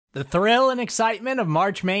The thrill and excitement of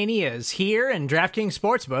March Mania is here, and DraftKings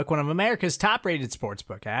Sportsbook, one of America's top-rated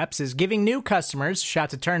sportsbook apps, is giving new customers a shot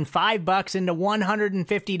to turn $5 into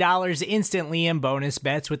 $150 instantly in bonus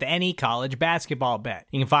bets with any college basketball bet.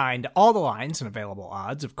 You can find all the lines and available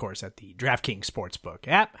odds, of course, at the DraftKings Sportsbook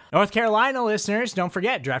app. North Carolina listeners, don't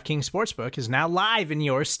forget, DraftKings Sportsbook is now live in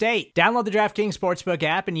your state. Download the DraftKings Sportsbook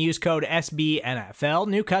app and use code SBNFL.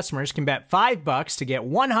 New customers can bet $5 to get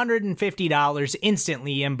 $150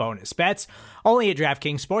 instantly in bonus bets, only at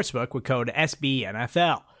DraftKings Sportsbook with code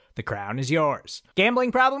SBNFL. The crown is yours.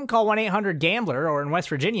 Gambling problem? Call 1-800-GAMBLER, or in West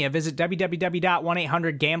Virginia, visit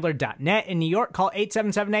www.1800gambler.net. In New York, call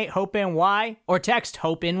 877-8-HOPE-NY or text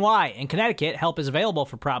HOPE-NY. In Connecticut, help is available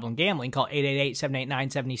for problem gambling. Call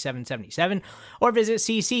 888-789-7777 or visit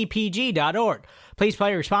ccpg.org. Please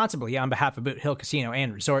play responsibly on behalf of Boot Hill Casino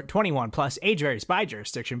and Resort. 21 plus, age varies by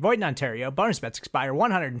jurisdiction. Void in Ontario. Bonus bets expire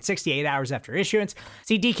 168 hours after issuance.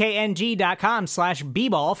 See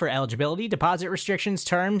dkng.com/bball for eligibility, deposit restrictions,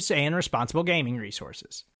 terms, and responsible gaming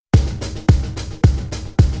resources.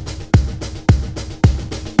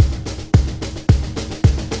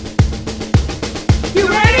 You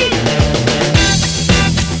ready?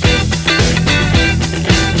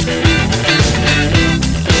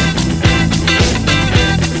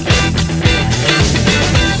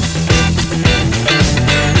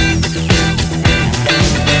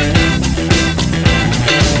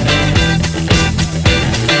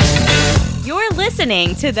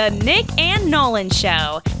 Listening to the Nick and Nolan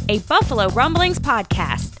Show, a Buffalo Rumblings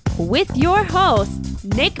podcast with your host,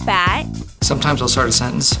 Nick Bat. Sometimes I'll start a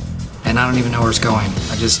sentence and I don't even know where it's going.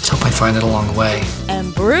 I just hope I find it along the way.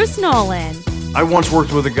 And Bruce Nolan. I once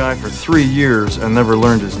worked with a guy for 3 years and never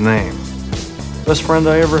learned his name. Best friend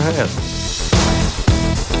I ever had.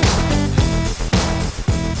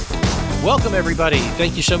 Welcome, everybody.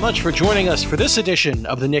 Thank you so much for joining us for this edition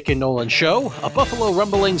of the Nick and Nolan Show, a Buffalo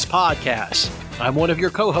Rumblings podcast. I'm one of your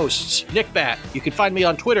co-hosts, Nick Bat. You can find me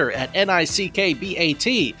on Twitter at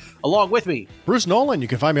NICKBAT. Along with me, Bruce Nolan. You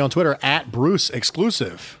can find me on Twitter at Bruce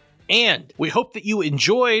Exclusive. And we hope that you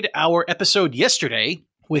enjoyed our episode yesterday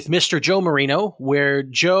with Mr. Joe Marino, where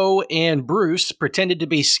Joe and Bruce pretended to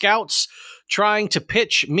be scouts trying to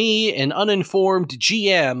pitch me, an uninformed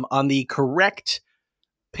GM, on the correct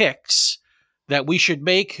picks that we should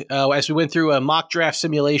make as we went through a mock draft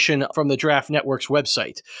simulation from the Draft Network's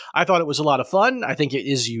website. I thought it was a lot of fun. I think it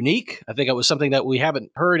is unique. I think it was something that we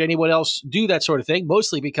haven't heard anyone else do, that sort of thing,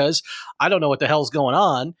 mostly because I don't know what the hell's going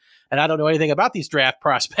on, and I don't know anything about these draft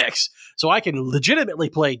prospects. So I can legitimately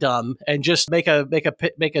play dumb and just make a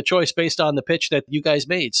choice based on the pitch that you guys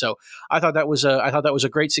made. So I thought that was a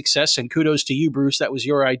great success, and kudos to you, Bruce. That was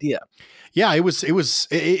your idea. Yeah,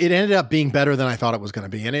 it ended up being better than I thought it was going to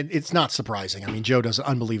be. And it's not surprising. I mean, Joe does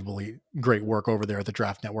unbelievably great work over there at the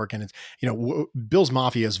Draft Network. And it's, Bills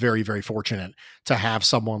Mafia is very, very fortunate to have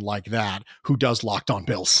someone like that who does Locked On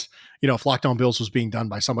Bills. If Locked On Bills was being done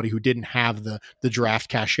by somebody who didn't have the draft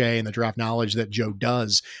cachet and the draft knowledge that Joe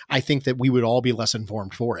does, I think that we would all be less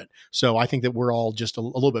informed for it. So I think that we're all just a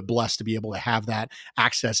little bit blessed to be able to have that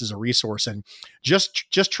access as a resource. And just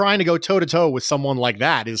trying to go toe to toe with someone like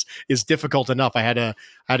that is difficult enough. I had to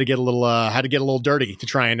get a little dirty to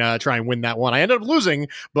try and win that one. I ended up losing,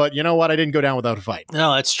 but you know what? I didn't go down without a fight.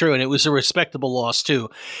 No, that's true, and it was a respectable loss too.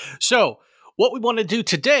 So what we want to do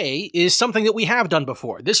today is something that we have done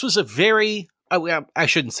before. This was a very, I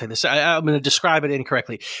shouldn't say this. I'm going to describe it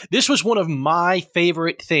incorrectly. This was one of my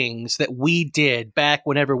favorite things that we did back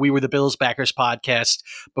whenever we were the Bills Backers podcast,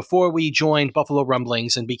 before we joined Buffalo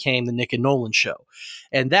Rumblings and became the Nick and Nolan Show.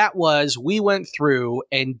 And that was, we went through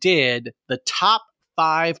and did the top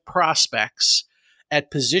 5 prospects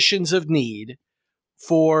at positions of need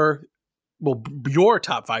for, your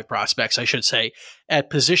top 5 prospects, I should say, at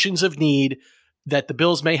positions of need that the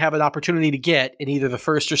Bills may have an opportunity to get in either the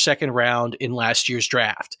first or second round in last year's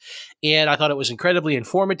draft. And I thought it was incredibly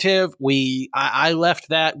informative. I left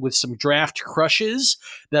that with some draft crushes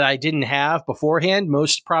that I didn't have beforehand,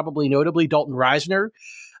 most probably notably Dalton Risner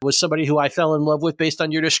was somebody who I fell in love with based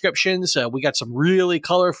on your descriptions. We got some really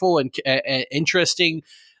colorful and interesting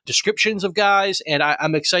descriptions of guys, and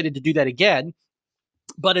I'm excited to do that again.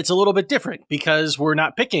 But it's a little bit different because we're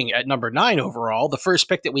not picking at number 9 overall. The first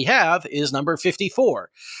pick that we have is number 54.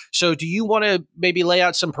 So do you want to maybe lay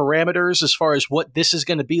out some parameters as far as what this is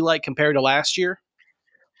going to be like compared to last year?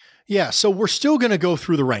 Yeah, so we're still going to go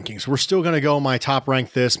through the rankings. We're still going to go my top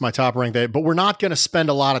rank this, my top rank that, but we're not going to spend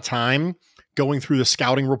a lot of time going through the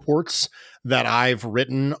scouting reports that I've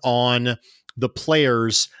written on the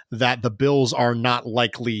players that the Bills are not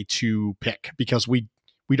likely to pick, because we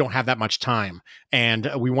we don't have that much time. And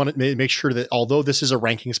we want to make sure that although this is a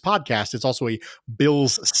rankings podcast, it's also a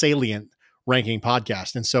Bills salient ranking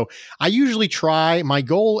podcast. And so I usually my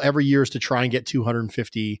goal every year is to try and get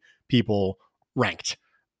 250 people ranked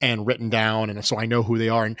and written down. And so I know who they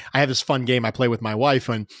are. And I have this fun game I play with my wife.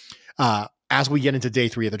 And as we get into day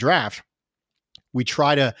 3 of the draft, we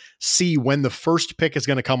try to see when the first pick is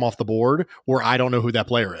going to come off the board where I don't know who that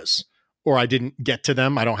player is, or I didn't get to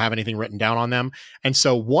them. I don't have anything written down on them. And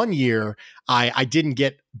so one year I didn't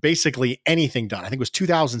get basically anything done. I think it was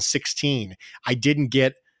 2016. I didn't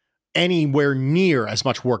get anywhere near as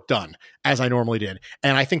much work done as I normally did.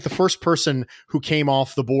 And I think the first person who came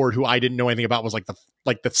off the board who I didn't know anything about was like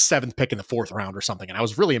the 7th pick in the 4th round or something. And I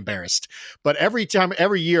was really embarrassed. But every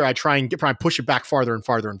year I try and push it back farther and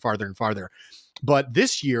farther and farther and farther. But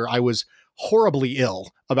this year I was horribly ill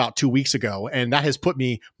about 2 weeks ago, and that has put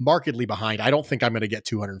me markedly behind. I don't think I'm going to get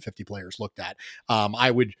 250 players looked at. I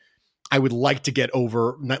would like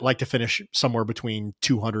to finish somewhere between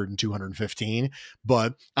 200 and 215,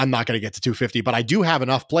 but I'm not going to get to 250. But I do have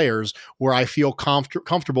enough players where I feel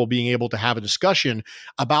comfortable being able to have a discussion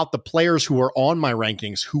about the players who are on my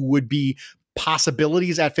rankings who would be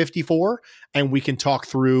possibilities at 54, and we can talk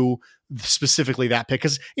through specifically that pick,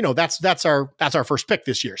 because that's our first pick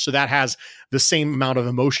this year, so that has the same amount of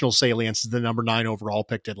emotional salience as the number 9 overall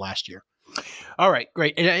pick did last year. All right,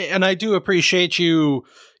 great. And I do appreciate you.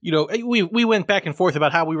 We went back and forth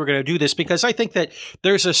about how we were going to do this, because I think that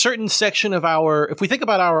there's a certain section of if we think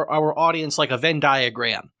about our audience like a Venn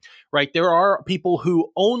diagram, right? There are people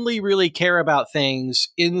who only really care about things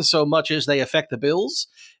in so much as they affect the Bills.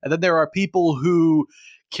 And then there are people who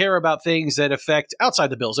care about things that affect outside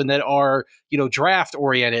the Bills and that are, draft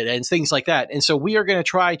oriented and things like that. And so we are going to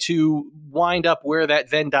try to wind up where that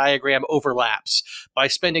Venn diagram overlaps by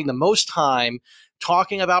spending the most time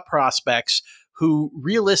talking about prospects who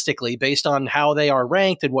realistically, based on how they are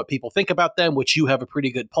ranked and what people think about them, which you have a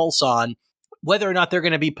pretty good pulse on, whether or not they're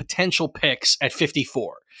going to be potential picks at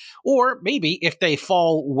 54. Or maybe if they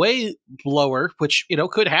fall way lower, which,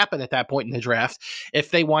 could happen at that point in the draft,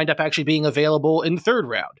 if they wind up actually being available in the 3rd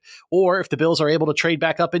round, or if the Bills are able to trade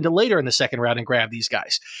back up into later in the 2nd round and grab these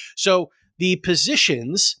guys. So the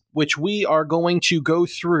positions which we are going to go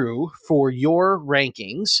through for your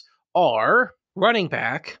rankings are running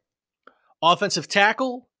back, offensive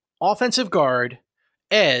tackle, offensive guard,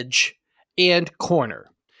 edge, and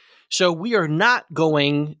corner. So we are not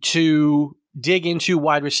going to dig into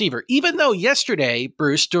wide receiver, even though yesterday,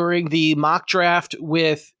 Bruce, during the mock draft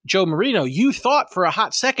with Joe Marino, you thought for a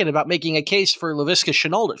hot second about making a case for Laviska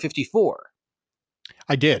Shenault at 54.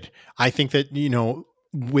 I did. I think that,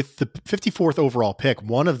 with the 54th overall pick,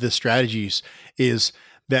 one of the strategies is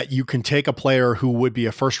that you can take a player who would be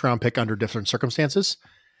a 1st round pick under different circumstances.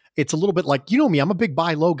 It's a little bit like, me, I'm a big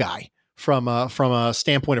buy low guy. From a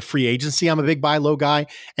standpoint of free agency, I'm a big buy low guy.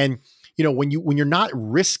 And, when you're not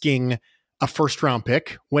risking a 1st round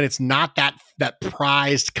pick, when it's not that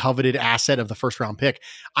prized, coveted asset of the 1st round pick,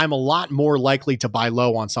 I'm a lot more likely to buy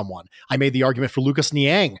low on someone. I made the argument for Lucas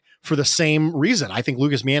Niang for the same reason. I think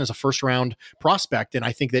Lucas Niang is a 1st round prospect. And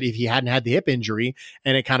I think that if he hadn't had the hip injury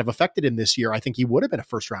and it kind of affected him this year, I think he would have been a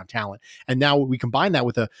 1st round talent. And now we combine that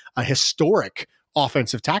with a historic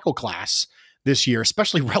offensive tackle class this year,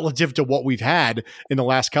 especially relative to what we've had in the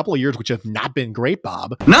last couple of years, which have not been great,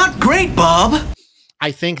 Bob. Not great, Bob.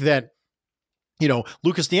 I think that,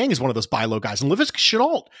 Lucas Niang is one of those buy low guys, and Laviska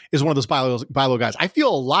Shenault is one of those buy low guys. I feel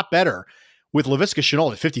a lot better with Laviska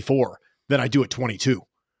Shenault at 54 than I do at 22.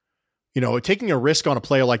 Taking a risk on a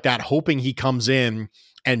player like that, hoping he comes in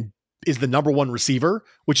and is the number 1 receiver,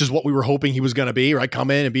 which is what we were hoping he was going to be, right? Come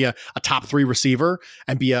in and be a top 3 receiver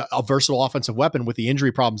and be a versatile offensive weapon with the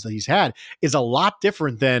injury problems that he's had, is a lot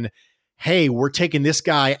different than, hey, we're taking this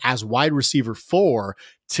guy as wide receiver 4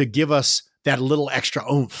 to give us that little extra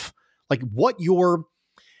oomph. Like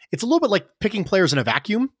it's a little bit like picking players in a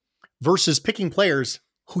vacuum versus picking players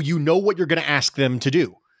who what you're going to ask them to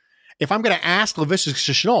do. If I'm going to ask Laviska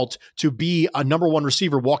Shenault to be a number 1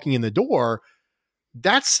 receiver walking in the door,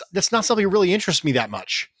 that's not something that really interests me that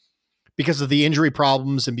much because of the injury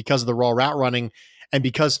problems and because of the raw route running and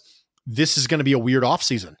because this is going to be a weird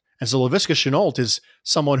offseason. And so Laviska Shenault is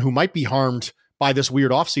someone who might be harmed by this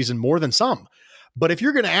weird offseason more than some. But if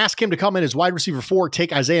you're going to ask him to come in as wide receiver 4,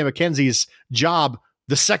 take Isaiah McKenzie's job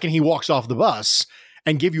the second he walks off the bus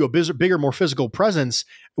and give you a bigger, more physical presence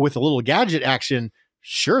with a little gadget action,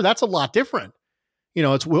 sure, that's a lot different.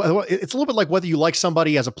 It's a little bit like whether you like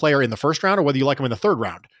somebody as a player in the 1st round or whether you like them in the 3rd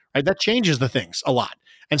round, right? That changes the things a lot.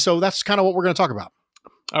 And so that's kind of what we're going to talk about.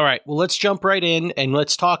 All right. Well, let's jump right in and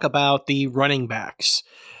let's talk about the running backs.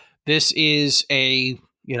 This is a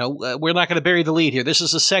We're not going to bury the lead here. This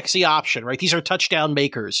is a sexy option, right? These are touchdown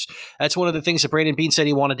makers. That's one of the things that Brandon Beane said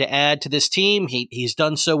he wanted to add to this team. He's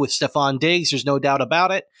done so with Stephon Diggs. There's no doubt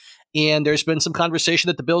about it. And there's been some conversation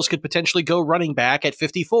that the Bills could potentially go running back at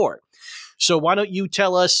 54. So why don't you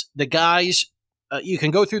tell us the guys, you can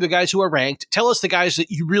go through the guys who are ranked. Tell us the guys that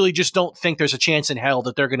you really just don't think there's a chance in hell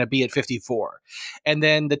that they're going to be at 54. And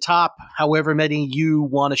then the top, however many you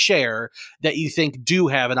want to share that you think do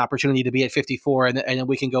have an opportunity to be at 54, and then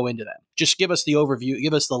we can go into them. Just give us the overview.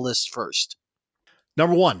 Give us the list first.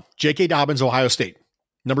 Number 1, J.K. Dobbins, Ohio State.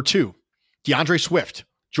 Number 2, DeAndre Swift,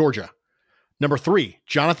 Georgia. Number 3,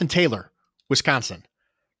 Jonathan Taylor, Wisconsin.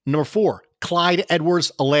 Number 4, Clyde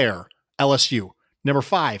Edwards-Helaire, LSU. Number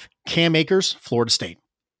 5, Cam Akers, Florida State.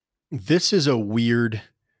 This is a weird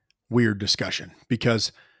discussion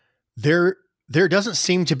because there doesn't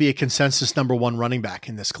seem to be a consensus number 1 running back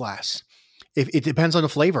in this class. It depends on the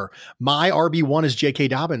flavor. My RB1 is J.K.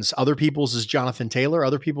 Dobbins. Other people's is Jonathan Taylor.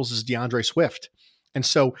 Other people's is DeAndre Swift. And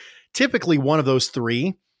so typically one of those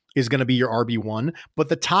 3 is going to be your RB1, but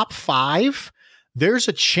the top 5, there's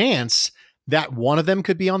a chance that one of them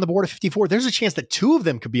could be on the board at 54. There's a chance that 2 of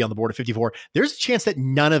them could be on the board at 54. There's a chance that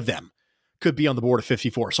none of them could be on the board at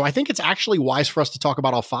 54. So I think it's actually wise for us to talk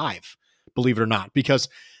about all 5, believe it or not, because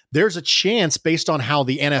there's a chance based on how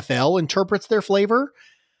the NFL interprets their flavor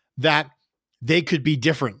that they could be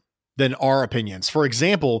different than our opinions. For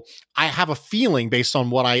example, I have a feeling based on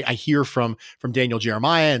what I hear from Daniel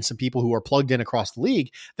Jeremiah and some people who are plugged in across the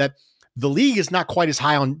league that the league is not quite as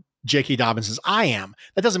high on J.K. Dobbins as I am.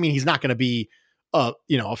 That doesn't mean he's not going to be a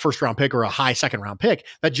first round pick or a high second round pick.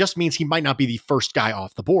 That just means he might not be the first guy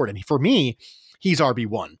off the board. And for me, he's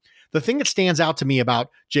RB1. The thing that stands out to me about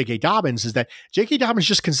J.K. Dobbins is that J.K. Dobbins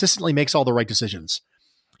just consistently makes all the right decisions.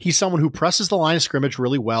 He's someone who presses the line of scrimmage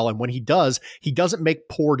really well. And when he does, he doesn't make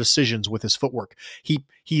poor decisions with his footwork.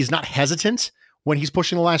 He's not hesitant when he's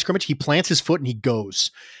pushing the line of scrimmage. He plants his foot and he goes.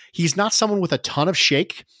 He's not someone with a ton of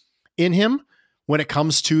shake in him when it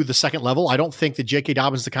comes to the second level. I don't think that J.K.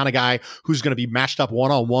 Dobbins is the kind of guy who's going to be matched up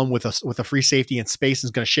one-on-one with a free safety in space and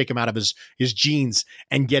is going to shake him out of his jeans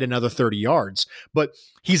and get another 30 yards. But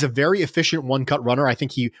he's a very efficient one-cut runner. I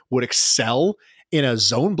think he would excel in a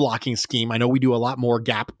zone blocking scheme. I know we do a lot more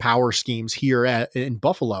gap power schemes here in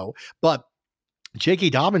Buffalo, but J.K.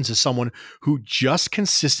 Dobbins is someone who just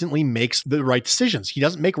consistently makes the right decisions. He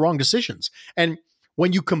doesn't make wrong decisions. And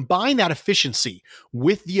when you combine that efficiency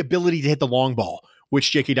with the ability to hit the long ball,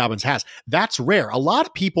 which J.K. Dobbins has, that's rare. A lot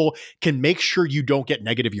of people can make sure you don't get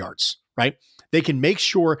negative yards, right? They can make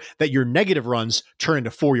sure that your negative runs turn into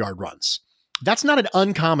 4-yard runs. That's not an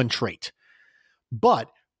uncommon trait. But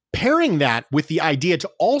pairing that with the idea to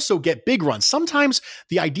also get big runs, sometimes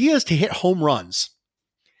the idea is to hit home runs.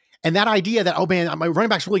 And that idea that, oh man, my running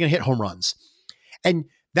back's really going to hit home runs. And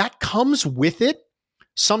that comes with it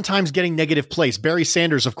sometimes getting negative plays. Barry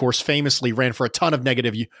Sanders, of course, famously ran for a ton of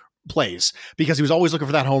negative plays because he was always looking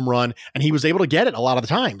for that home run, and he was able to get it a lot of the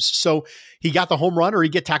times. So he got the home run or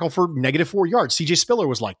he'd get tackled for -4 yards. CJ Spiller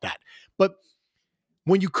was like that. But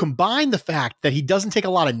when you combine the fact that he doesn't take a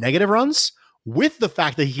lot of negative runs with the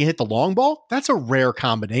fact that he can hit the long ball, that's a rare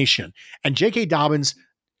combination. And J.K. Dobbins,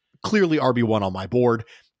 clearly RB1 on my board.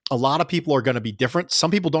 A lot of people are going to be different.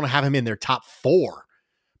 Some people don't have him in their top 4.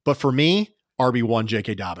 But for me, RB1,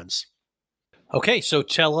 J.K. Dobbins. Okay, so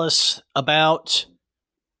tell us about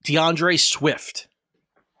DeAndre Swift.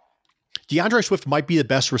 DeAndre Swift might be the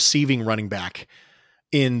best receiving running back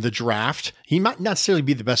in the draft. He might not necessarily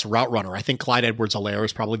be the best route runner. I think Clyde Edwards-Helaire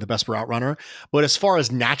is probably the best route runner. But as far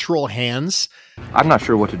as natural hands, I'm not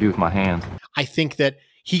sure what to do with my hands. I think that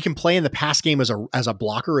he can play in the pass game as a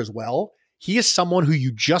blocker as well. He is someone who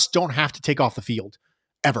you just don't have to take off the field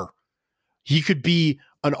ever. He could be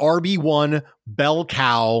an RB1 bell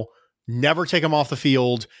cow, never take him off the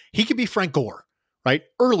field. He could be Frank Gore, right?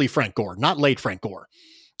 Early Frank Gore, not late Frank Gore.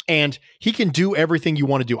 And he can do everything you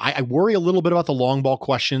want to do. I worry a little bit about the long ball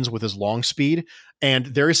questions with his long speed, and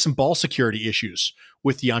there is some ball security issues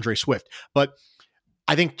with DeAndre Swift. But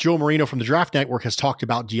I think Joe Marino from the Draft Network has talked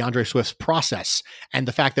about DeAndre Swift's process and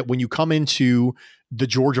the fact that when you come into the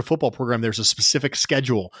Georgia football program, there's a specific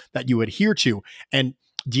schedule that you adhere to. And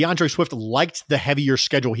DeAndre Swift liked the heavier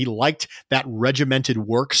schedule. He liked that regimented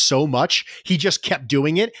work so much. He just kept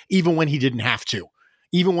doing it even when he didn't have to.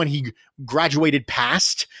 Even when he graduated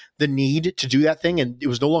past the need to do that thing and it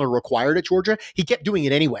was no longer required at Georgia, he kept doing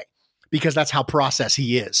it anyway because that's how process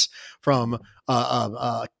he is from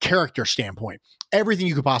a character standpoint. Everything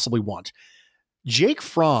you could possibly want. Jake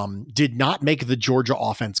Fromm did not make the Georgia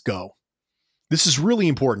offense go. This is really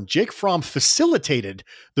important. Jake Fromm facilitated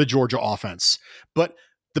the Georgia offense, but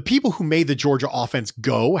the people who made the Georgia offense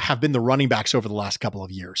go have been the running backs over the last couple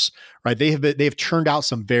of years, right? They have churned out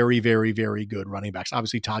some very, very, very good running backs.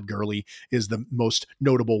 Obviously, Todd Gurley is the most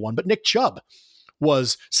notable one, but Nick Chubb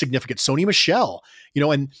was significant. Sony Michel,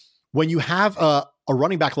 and when you have a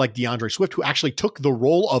running back like DeAndre Swift, who actually took the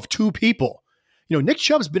role of two people, Nick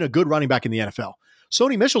Chubb's been a good running back in the NFL.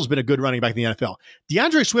 Sony Michel's been a good running back in the NFL.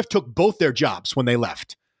 DeAndre Swift took both their jobs when they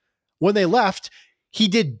left. When they left, he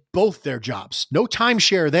did both their jobs. No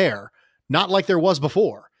timeshare there, not like there was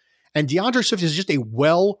before. And DeAndre Swift is just a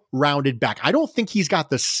well-rounded back. I don't think he's got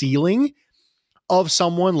the ceiling of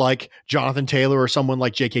someone like Jonathan Taylor or someone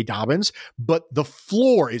like J.K. Dobbins, but the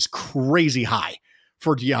floor is crazy high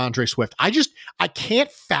for DeAndre Swift. I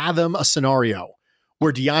can't fathom a scenario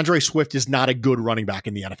where DeAndre Swift is not a good running back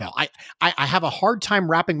in the NFL. I have a hard time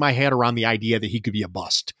wrapping my head around the idea that he could be a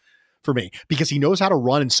bust for me, because he knows how to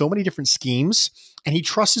run in so many different schemes and he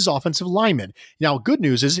trusts his offensive linemen. Now, good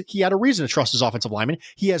news is he had a reason to trust his offensive linemen.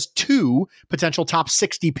 He has 2 potential top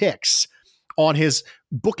 60 picks on his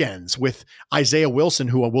bookends with Isaiah Wilson,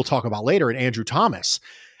 who we'll talk about later, and Andrew Thomas.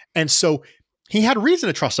 And so he had reason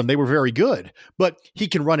to trust them. They were very good, but he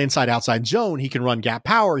can run inside outside zone. He can run gap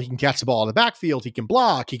power. He can catch the ball in the backfield. He can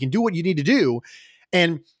block. He can do what you need to do.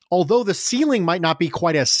 And although the ceiling might not be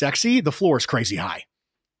quite as sexy, the floor is crazy high.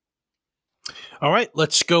 All right,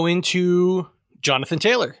 let's go into Jonathan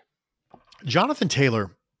Taylor. Jonathan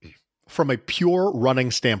Taylor, from a pure running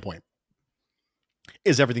standpoint,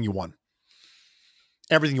 is everything you want.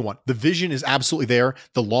 Everything you want. The vision is absolutely there.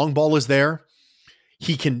 The long ball is there.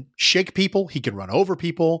 He can shake people. He can run over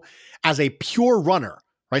people as a pure runner,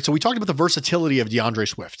 right? So we talked about the versatility of DeAndre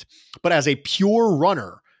Swift, but as a pure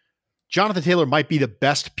runner, Jonathan Taylor might be the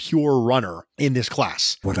best pure runner in this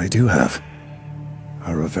class. What I do have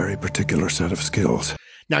are a very particular set of skills.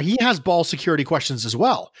 Now, he has ball security questions as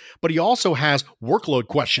well, but he also has workload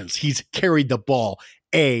questions. He's carried the ball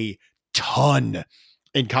a ton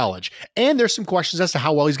in college. And there's some questions as to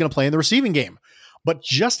how well he's going to play in the receiving game. But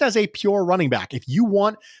just as a pure running back, if you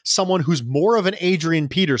want someone who's more of an Adrian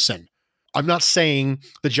Peterson, I'm not saying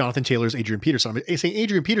that Jonathan Taylor is Adrian Peterson. I'm saying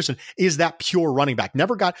Adrian Peterson is that pure running back.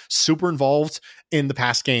 Never got super involved in the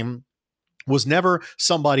pass game. Was never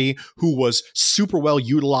somebody who was super well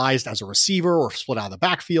utilized as a receiver or split out of the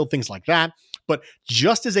backfield, things like that. But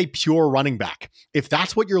just as a pure running back, if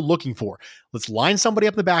that's what you're looking for, let's line somebody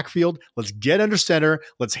up in the backfield. Let's get under center.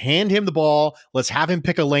 Let's hand him the ball. Let's have him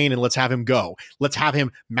pick a lane and let's have him go. Let's have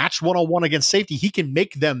him match one-on-one against safety. He can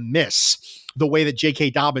make them miss the way that J.K.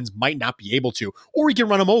 Dobbins might not be able to, or he can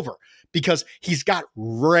run them over because he's got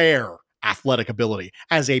rare athletic ability.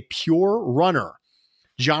 As a pure runner,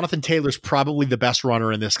 Jonathan Taylor's probably the best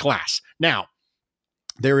runner in this class. Now,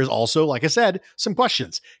 there is also, like I said, some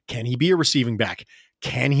questions. Can he be a receiving back?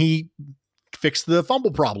 Can he fix the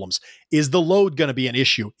fumble problems? Is the load going to be an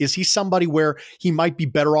issue? Is he somebody where he might be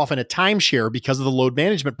better off in a timeshare because of the load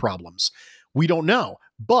management problems? We don't know.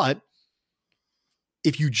 But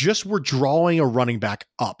if you just were drawing a running back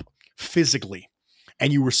up physically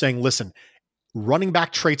and you were saying, listen, running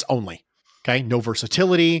back traits only, okay, no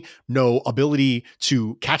versatility, no ability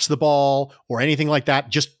to catch the ball or anything like that,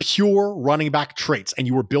 just pure running back traits, and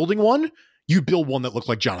you were building one, you'd build one that looked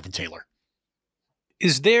like Jonathan Taylor.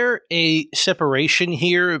 Is there a separation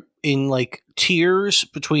here in like tiers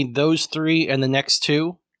between those 3 and the next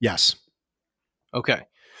 2? Yes. Okay.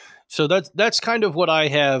 So that's kind of what I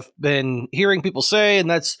have been hearing people say, and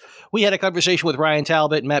we had a conversation with Ryan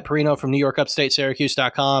Talbot and Matt Perino from New York Upstate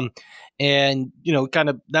Syracuse.com, and kind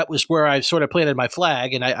of that was where I sort of planted my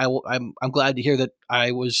flag, and I'm glad to hear that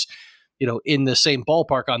I was in the same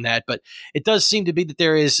ballpark on that. But it does seem to be that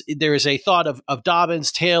there is a thought of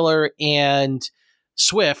Dobbins, Taylor, and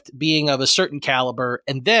Swift being of a certain caliber,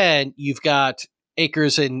 and then you've got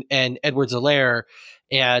Akers and Edwards-Helaire.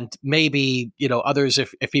 And maybe, others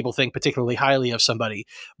if people think particularly highly of somebody.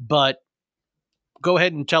 But go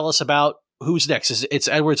ahead and tell us about who's next. It's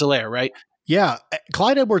Edwards-Helaire, right? Yeah.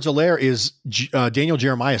 Clyde Edwards-Helaire is Daniel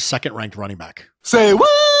Jeremiah's second-ranked running back. Say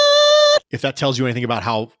what? If that tells you anything about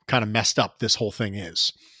how kind of messed up this whole thing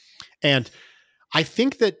is. And I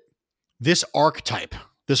think that this archetype,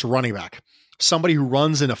 this running back, somebody who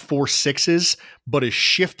runs in a 4.6s, but is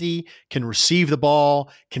shifty, can receive the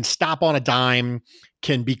ball, can stop on a dime,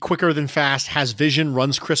 can be quicker than fast, has vision,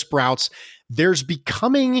 runs crisp routes. There's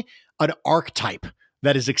becoming an archetype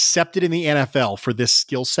that is accepted in the NFL for this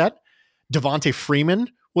skill set. Devontae Freeman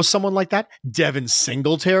was someone like that. Devin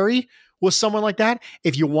Singletary was someone like that.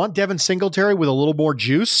 If you want Devin Singletary with a little more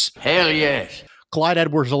juice, Hell yes. Clyde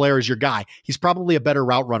Edwards-Helaire is your guy. He's probably a better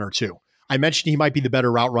route runner too. I mentioned he might be the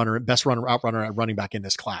better route runner, best route runner at running back in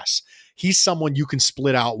this class. He's someone you can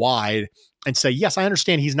split out wide and say, yes, I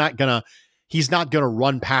understand he's not gonna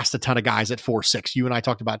run past a ton of guys at 4.6. You and I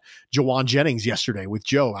talked about Jawan Jennings yesterday with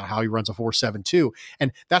Joe, how he runs a 4.7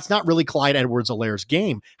 and that's not really Clyde Edwards-Helaire's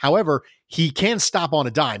game. However, he can stop on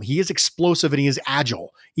a dime. He is explosive and he is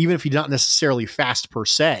agile, even if he's not necessarily fast per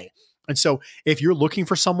se. And so if you're looking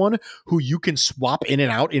for someone who you can swap in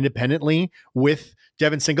and out independently with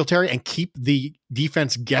Devin Singletary and keep the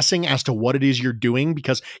defense guessing as to what it is you're doing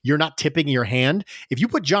because you're not tipping your hand, if you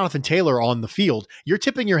put Jonathan Taylor on the field, you're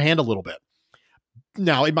tipping your hand a little bit.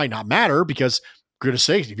 Now, it might not matter because, goodness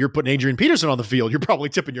sakes, if you're putting Adrian Peterson on the field, you're probably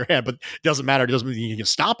tipping your hand, but it doesn't matter. It doesn't mean you can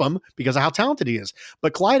stop him because of how talented he is.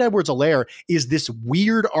 But Clyde Edwards-Helaire is this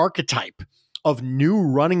weird archetype of new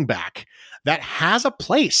running back that has a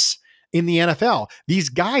place in the NFL. These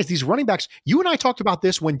guys, these running backs, you and I talked about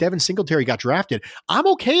this when Devin Singletary got drafted. I'm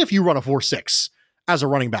okay if you run a 4.6 as a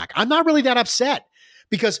running back. I'm not really that upset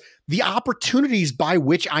because the opportunities by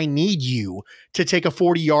which I need you to take a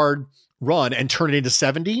 40-yard run and turn it into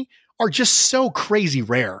 70 are just so crazy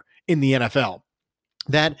rare in the NFL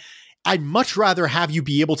that I'd much rather have you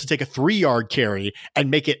be able to take a 3-yard carry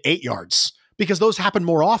and make it 8 yards because those happen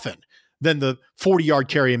more often than the 40-yard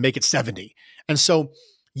carry and make it 70. And so,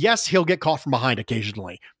 yes, he'll get caught from behind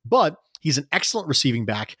occasionally, but he's an excellent receiving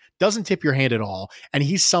back, doesn't tip your hand at all. And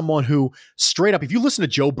he's someone who straight up, if you listen to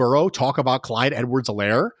Joe Burrow talk about Clyde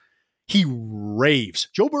Edwards-Helaire, he raves.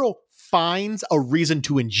 Joe Burrow finds a reason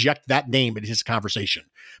to inject that name in his conversation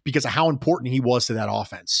because of how important he was to that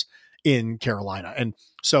offense in Carolina. And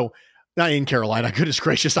so, not in Carolina, goodness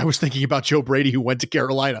gracious, I was thinking about Joe Brady who went to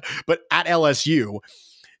Carolina, but at LSU,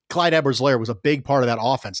 Clyde Edwards-Helaire was a big part of that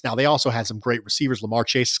offense. Now, they also had some great receivers. Lamar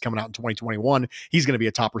Chase is coming out in 2021. He's going to be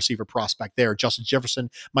a top receiver prospect there. Justin Jefferson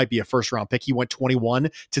might be a first-round pick. He went 21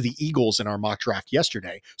 to the Eagles in our mock draft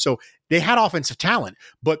yesterday. So they had offensive talent,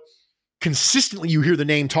 but consistently you hear the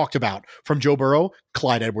name talked about from Joe Burrow,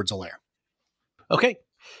 Clyde Edwards-Helaire. Okay.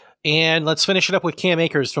 And let's finish it up with Cam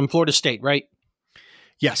Akers from Florida State, right?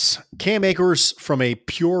 Yes. Cam Akers, from a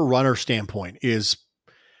pure runner standpoint, it's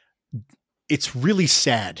really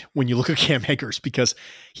sad when you look at Cam Akers because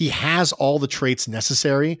he has all the traits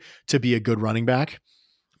necessary to be a good running back.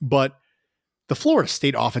 But the Florida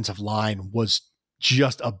State offensive line was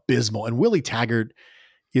just abysmal. And Willie Taggart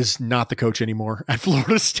is not the coach anymore at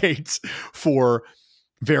Florida State for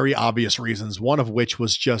very obvious reasons. One of which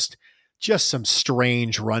was just some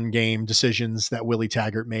strange run game decisions that Willie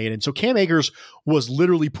Taggart made. And so Cam Akers was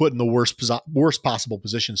literally put in the worst possible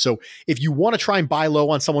position. So if you want to try and buy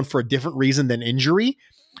low on someone for a different reason than injury,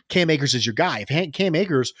 Cam Akers is your guy. If Cam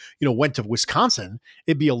Akers, went to Wisconsin,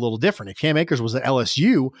 it'd be a little different. If Cam Akers was at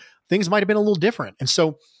LSU, things might have been a little different. And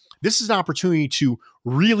so this is an opportunity to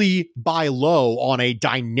really buy low on a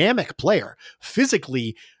dynamic player,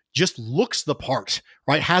 physically just looks the part,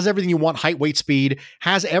 right? Has everything you want, height, weight, speed,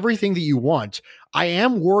 has everything that you want. I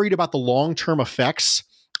am worried about the long-term effects.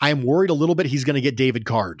 I am worried a little bit he's going to get David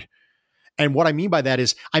Card. And what I mean by that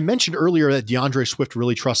is I mentioned earlier that DeAndre Swift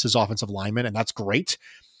really trusts his offensive lineman, and that's great.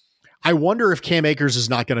 I wonder if Cam Akers is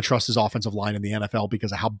not going to trust his offensive line in the NFL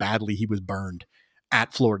because of how badly he was burned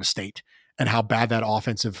at Florida State and how bad that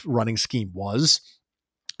offensive running scheme was.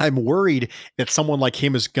 I'm worried that someone like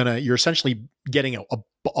him is you're essentially getting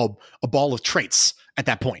a ball of traits at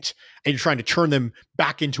that point, and you're trying to turn them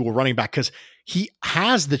back into a running back because he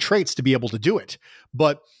has the traits to be able to do it,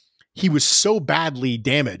 but he was so badly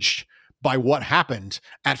damaged by what happened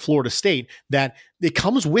at Florida State that it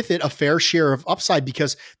comes with it a fair share of upside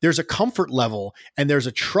because there's a comfort level and there's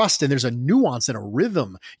a trust and there's a nuance and a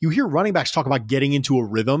rhythm. You hear running backs talk about getting into a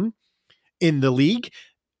rhythm in the league.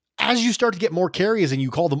 As you start to get more carries and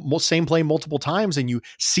you call the same play multiple times and you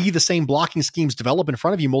see the same blocking schemes develop in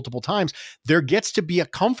front of you multiple times, there gets to be a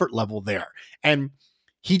comfort level there. And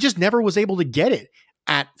he just never was able to get it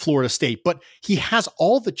at Florida State, but he has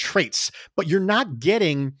all the traits, but you're not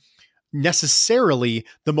getting necessarily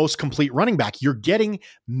the most complete running back. You're getting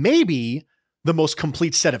maybe the most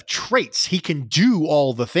complete set of traits. He can do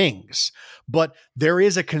all the things, but there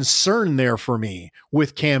is a concern there for me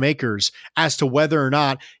with Cam Akers as to whether or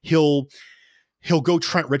not he'll go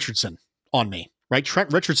Trent Richardson on me, right?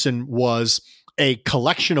 Trent Richardson was a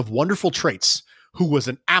collection of wonderful traits who was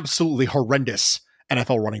an absolutely horrendous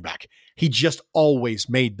NFL running back. He just always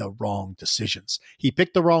made the wrong decisions. He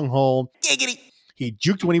picked the wrong hole. Giggity. He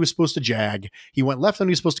juked when he was supposed to jag. He went left when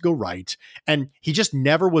he was supposed to go right. And he just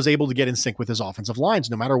never was able to get in sync with his offensive lines,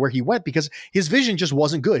 no matter where he went, because his vision just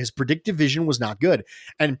wasn't good. His predictive vision was not good.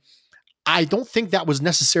 And I don't think that was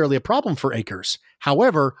necessarily a problem for Akers.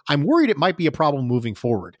 However, I'm worried it might be a problem moving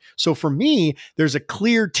forward. So for me, there's a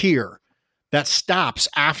clear tier that stops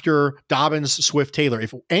after Dobbins, Swift, Taylor.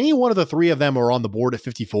 If any one of the three of them are on the board at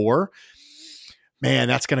 54, man,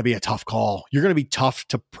 that's going to be a tough call. You're going to be tough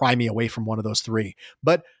to pry me away from one of those three.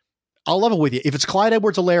 But I'll level with you. If it's Clyde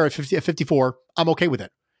Edwards-Helaire at 54, I'm okay with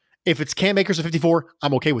it. If it's Cam Akers at 54,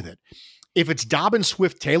 I'm okay with it. If it's Dobbins,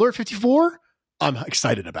 Swift, Taylor at 54, I'm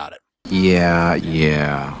excited about it. Yeah,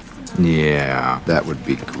 that would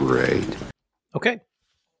be great. Okay.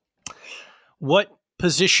 What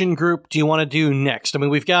position group do you want to do next? I mean,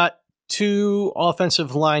 we've got 2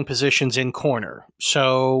 offensive line positions in corner.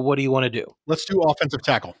 So what do you want to do? Let's do offensive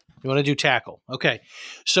tackle. You want to do tackle. Okay.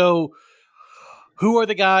 So who are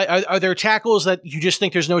the guys? Are there tackles that you just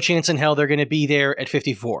think there's no chance in hell they're going to be there at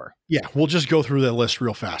 54? Yeah, we'll just go through the list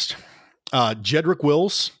real fast. Jedrick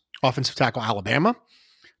Wills, offensive tackle, Alabama.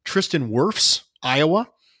 Tristan Wirfs, Iowa.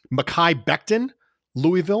 Mekhi Becton,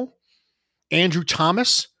 Louisville. Andrew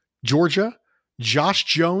Thomas, Georgia. Josh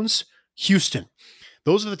Jones, Houston.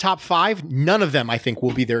 Those are the top 5. None of them, I think,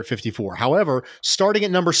 will be there at 54. However, starting at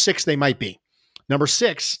number 6, they might be. Number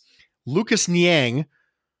 6, Lucas Niang,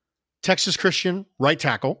 Texas Christian, right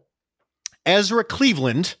tackle. Ezra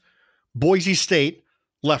Cleveland, Boise State,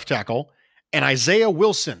 left tackle. And Isaiah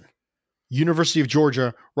Wilson, University of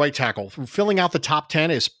Georgia, right tackle. Filling out the top 10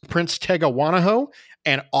 is Prince Tega Wanaho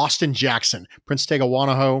and Austin Jackson. Prince Tega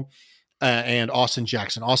Wanaho and Austin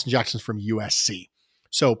Jackson. Austin Jackson's from USC.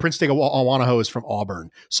 So Prince Tega Wanaho is from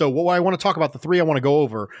Auburn. So what I want to talk about, the 3 I want to go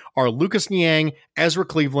over are Lucas Niang, Ezra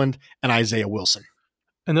Cleveland, and Isaiah Wilson.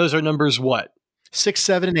 And those are numbers what? 6,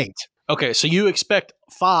 7, and 8. Okay, so you expect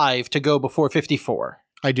 5 to go before 54.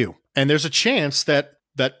 I do. And there's a chance that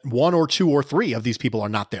 1 or 2 or 3 of these people are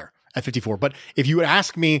not there at 54. But if you would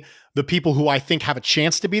ask me the people who I think have a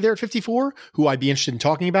chance to be there at 54, who I'd be interested in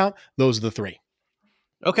talking about, those are the 3.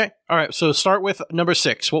 Okay. All right. So start with number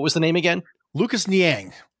 6. What was the name again? Lucas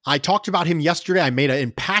Niang. I talked about him yesterday. I made an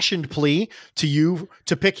impassioned plea to you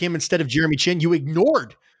to pick him instead of Jeremy Chin. You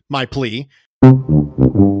ignored my plea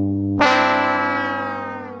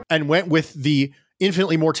and went with the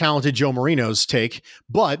infinitely more talented Joe Marino's take.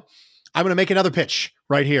 But I'm going to make another pitch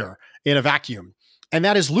right here in a vacuum. And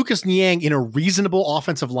that is Lucas Niang in a reasonable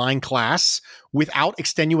offensive line class without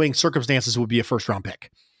extenuating circumstances would be a first-round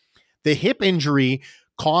pick. The hip injury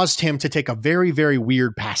caused him to take a very, very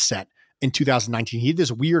weird pass set in 2019. He did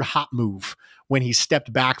this weird hop move when he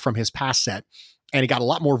stepped back from his pass set, and he got a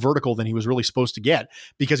lot more vertical than he was really supposed to get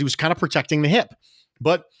because he was kind of protecting the hip.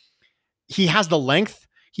 But he has the length,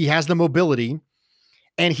 he has the mobility,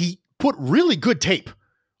 and he put really good tape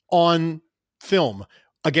on film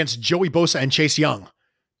against Joey Bosa and Chase Young.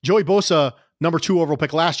 Joey Bosa, number 2 overall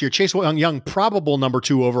pick last year. Chase Young, probable number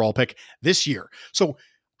 2 overall pick this year. So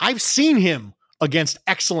I've seen him against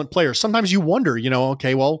excellent players. Sometimes you wonder,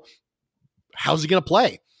 okay, well, how's he going to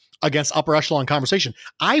play against upper echelon conversation?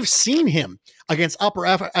 I've seen him against upper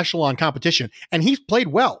echelon competition, and he's played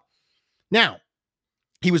well. Now,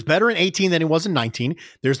 he was better in 18 than he was in 19.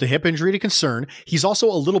 There's the hip injury to concern. He's also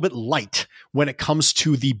a little bit light when it comes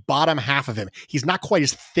to the bottom half of him. He's not quite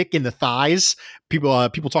as thick in the thighs.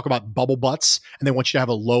 People talk about bubble butts, and they want you to have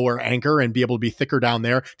a lower anchor and be able to be thicker down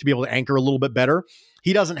there to be able to anchor a little bit better.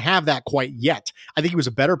 He doesn't have that quite yet. I think he was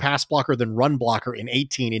a better pass blocker than run blocker in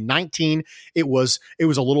 18. In 19, it was a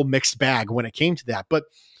little mixed bag when it came to that. But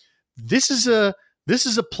this is a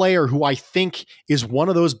player who I think is one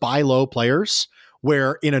of those buy low players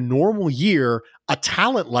where in a normal year, a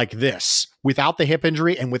talent like this, without the hip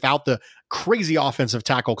injury and without the crazy offensive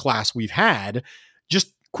tackle class we've had,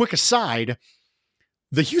 just quick aside,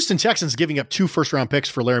 the Houston Texans giving up 2 first-round picks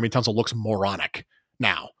for Laramie Tunsil looks moronic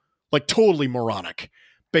now. Like totally moronic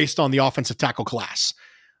based on the offensive tackle class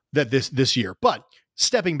that this year. But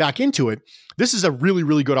stepping back into it, this is a really,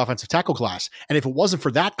 really good offensive tackle class. And if it wasn't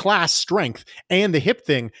for that class strength and the hip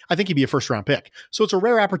thing, I think he'd be a first-round pick. So it's a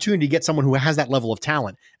rare opportunity to get someone who has that level of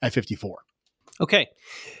talent at 54. Okay.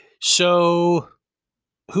 So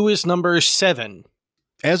who is number 7?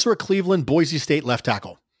 Ezra Cleveland, Boise State left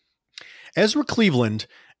tackle. Ezra Cleveland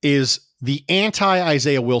is the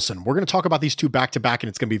anti-Isaiah Wilson. We're going to talk about these 2 back-to-back, and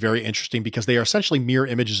it's going to be very interesting because they are essentially mirror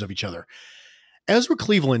images of each other. Ezra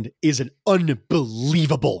Cleveland is an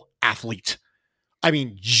unbelievable athlete.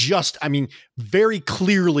 Very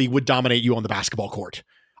clearly would dominate you on the basketball court.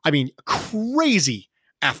 Crazy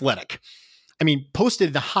athletic.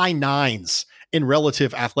 Posted the high 9s in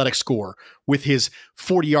relative athletic score with his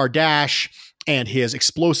 40-yard dash and his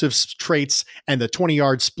explosive traits and the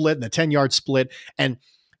 20-yard split and the 10-yard split. And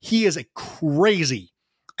he is a crazy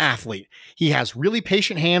athlete. He has really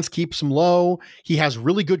patient hands, keeps them low. He has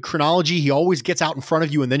really good chronology. He always gets out in front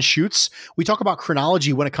of you and then shoots. We talk about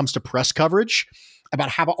chronology when it comes to press coverage, about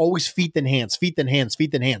how always feet then hands, feet then hands,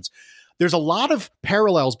 feet then hands. There's a lot of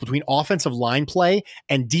parallels between offensive line play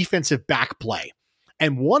and defensive back play.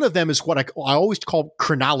 And one of them is what I always call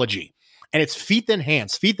chronology. And it's feet then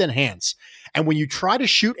hands, feet then hands. And when you try to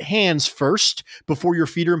shoot hands first before your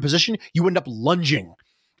feet are in position, you end up lunging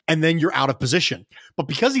and then you're out of position. But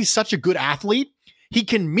because he's such a good athlete, he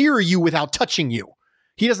can mirror you without touching you.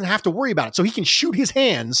 He doesn't have to worry about it. So he can shoot his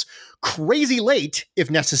hands crazy late if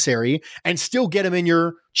necessary and still get him in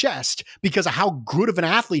your chest because of how good of an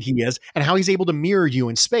athlete he is and how he's able to mirror you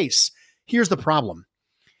in space. Here's the problem.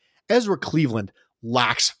 Ezra Cleveland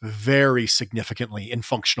lacks very significantly in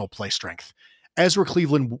functional play strength. Ezra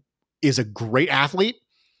Cleveland is a great athlete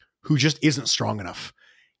who just isn't strong enough.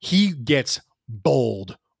 He gets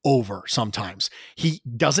bowled over sometimes. He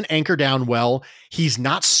doesn't anchor down well. He's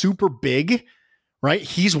not super big, right?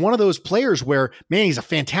 He's one of those players where, man, he's a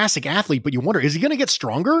fantastic athlete, but you wonder, is he going to get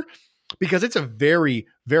stronger? Because it's a very,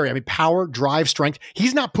 power, drive, strength.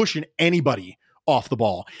 He's not pushing anybody off the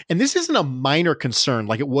ball. And this isn't a minor concern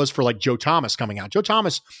like it was for like Joe Thomas coming out. Joe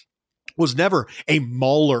Thomas was never a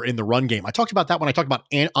mauler in the run game. I talked about that when I talked about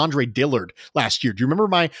Andre Dillard last year. Do you remember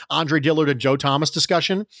my Andre Dillard and Joe Thomas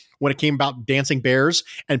discussion when it came about dancing bears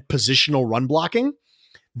and positional run blocking?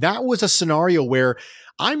 That was a scenario where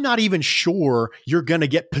I'm not even sure you're going to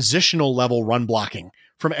get positional level run blocking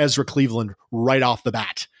from Ezra Cleveland right off the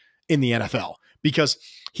bat in the NFL, because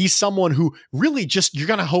he's someone who really just, you're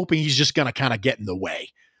going to hope he's just going to kind of get in the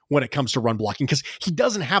way when it comes to run blocking, because he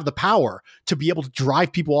doesn't have the power to be able to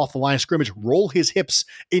drive people off the line of scrimmage, roll his hips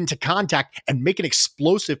into contact, and make an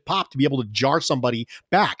explosive pop to be able to jar somebody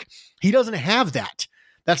back. He doesn't have that.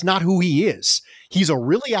 That's not who he is. He's a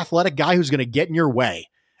really athletic guy who's going to get in your way.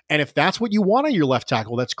 And if that's what you want on your left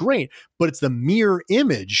tackle, that's great. But it's the mirror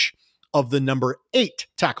image of the number 8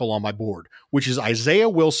 tackle on my board, which is Isaiah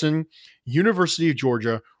Wilson, University of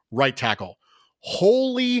Georgia, right tackle.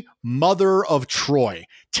 Holy mother of Troy.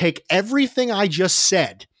 Take everything I just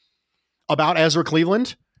said about Ezra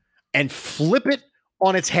Cleveland and flip it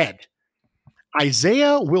on its head.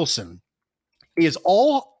 Isaiah Wilson is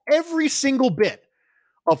every single bit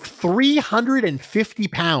of 350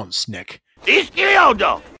 pounds, Nick.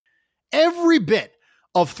 Every bit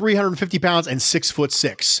of 350 pounds and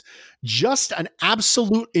 6'6". Just an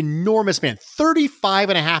absolute enormous man.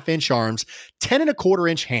 35.5-inch arms,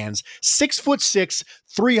 10.25-inch hands, 6'6",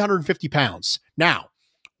 350 pounds. Now,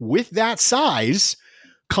 with that size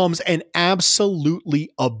comes an absolutely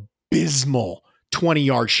abysmal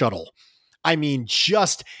 20-yard shuttle. I mean,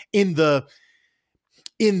 just in the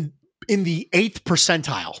 8th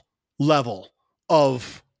percentile level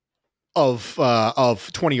of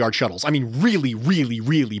 20-yard shuttles. I mean, really, really,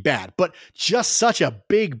 really bad, but just such a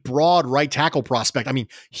big, broad right tackle prospect. I mean,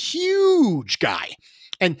 huge guy.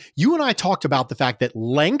 And you and I talked about the fact that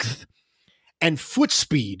length and foot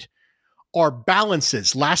speed are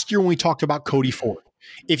balances last year when we talked about Cody Ford.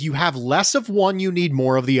 If you have less of one, you need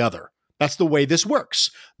more of the other. That's the way this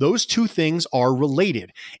works. Those two things are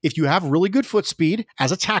related. If you have really good foot speed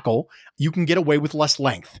as a tackle, you can get away with less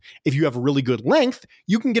length. If you have really good length,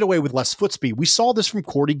 you can get away with less foot speed. We saw this from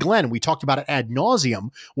Cordy Glenn. We talked about it ad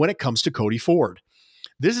nauseum when it comes to Cody Ford.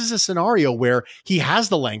 This is a scenario where he has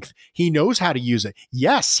the length. He knows how to use it.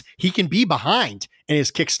 Yes, he can be behind in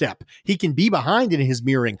his kick step. He can be behind in his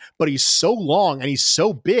mirroring, but he's so long and he's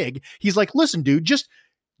so big. He's like, listen, dude, just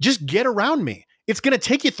get around me. It's going to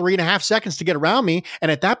take you 3.5 seconds to get around me.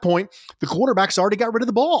 And at that point, the quarterback's already got rid of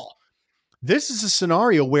the ball. This is a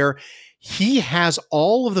scenario where he has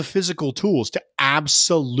all of the physical tools to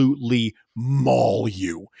absolutely maul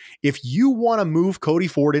you. If you want to move Cody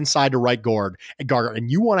Ford inside to right guard,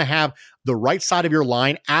 and you want to have the right side of your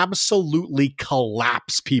line absolutely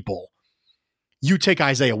collapse people, you take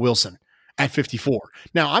Isaiah Wilson at 54.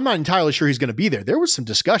 Now, I'm not entirely sure he's going to be there. There was some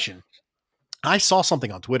discussion. I saw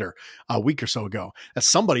something on Twitter a week or so ago that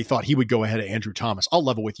somebody thought he would go ahead of Andrew Thomas. I'll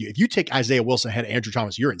level with you. If you take Isaiah Wilson ahead of Andrew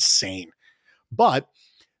Thomas, you're insane. But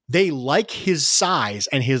they like his size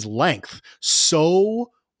and his length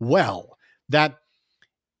so well that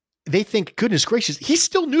they think, goodness gracious, he's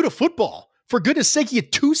still new to football. For goodness sake, he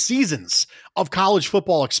had 2 seasons of college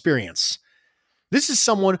football experience. This is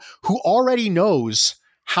someone who already knows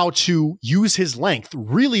how to use his length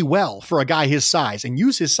really well for a guy his size and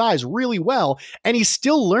use his size really well, and he's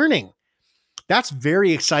still learning. That's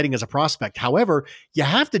very exciting as a prospect. However, you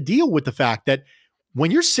have to deal with the fact that when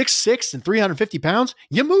you're 6'6" and 350 pounds,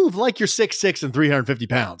 you move like you're 6'6" and 350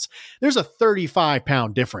 pounds. There's a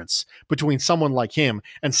 35-pound difference between someone like him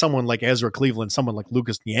and someone like Ezra Cleveland, someone like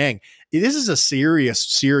Lucas Niang. This is a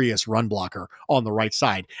serious run blocker on the right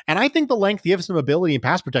side. And I think the length gives him ability and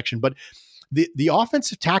pass protection, but the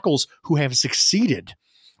offensive tackles who have succeeded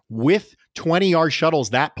with 20-yard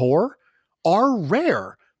shuttles that poor are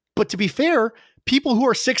rare. But to be fair, people who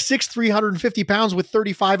are 6'6", 350 pounds with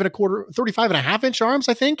 35 and a half inch arms,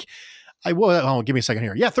 I think. Give me a second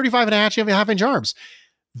here. Yeah, 35 and a half inch arms.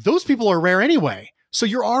 Those people are rare anyway. So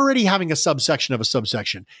you're already having a subsection of a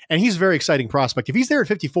subsection. And he's a very exciting prospect. If he's there at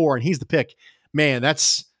 54 and he's the pick, man,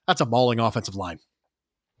 that's a mauling offensive line.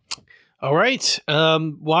 All right.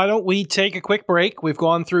 Why don't we take a quick break? We've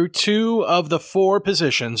gone through 2 of the 4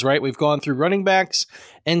 positions, right? We've gone through running backs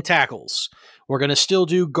and tackles. We're going to still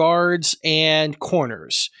do guards and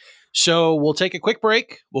corners. So we'll take a quick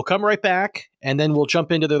break. We'll come right back, and then we'll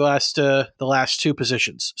jump into the last 2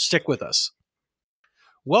 positions. Stick with us.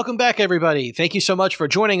 Welcome back, everybody. Thank you so much for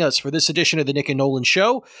joining us for this edition of the Nick and Nolan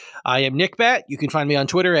Show. I am Nick Bat. You can find me on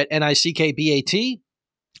Twitter at NICKBAT.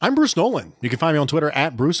 I'm Bruce Nolan. You can find me on Twitter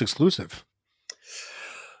at Bruce Exclusive.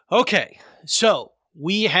 Okay, so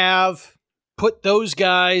we have put those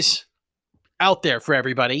guys out there for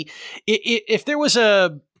everybody. If there was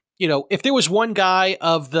one guy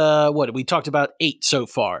of the, we talked about 8 so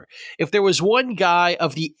far. If there was one guy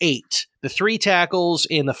of the 8, the 3 tackles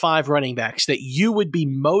and the 5 running backs that you would be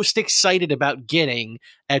most excited about getting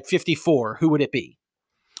at 54, who would it be?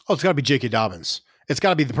 Oh, it's got to be J.K. Dobbins. It's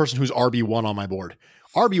got to be the person who's RB1 on my board.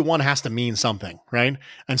 RB1 has to mean something, right?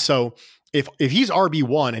 And so if he's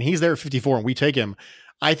RB1 and he's there at 54 and we take him,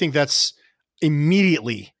 I think that's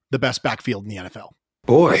immediately the best backfield in the NFL.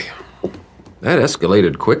 Boy, that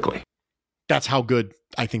escalated quickly. That's how good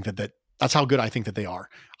I think that they are.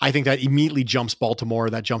 I think that immediately jumps Baltimore,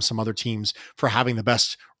 that jumps some other teams for having the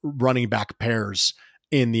best running back pairs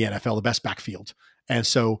in the NFL, the best backfield. And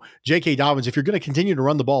so J.K. Dobbins, if you're going to continue to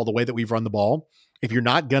run the ball the way that we've run the ball, if you're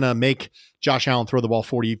not going to make Josh Allen throw the ball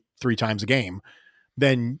 43 times a game,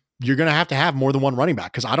 then you're going to have more than one running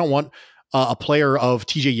back, because I don't want a player of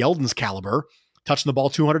TJ Yeldon's caliber touching the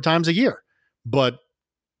ball 200 times a year. But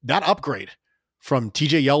that upgrade from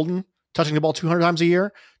TJ Yeldon touching the ball 200 times a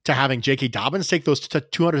year to having J.K. Dobbins take those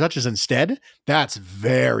 200 touches instead, that's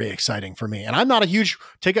very exciting for me. And I'm not a huge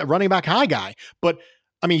running back high guy, but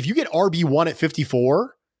I mean, if you get RB1 at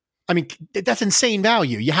 54, I mean, that's insane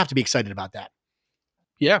value. You have to be excited about that.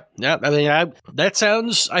 Yeah. I mean, that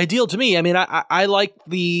sounds ideal to me. I mean, I like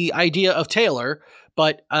the idea of Taylor,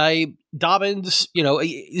 but Dobbins,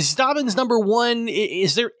 is Dobbins number 1?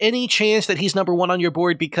 Is there any chance that he's number 1 on your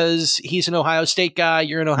board because he's an Ohio State guy,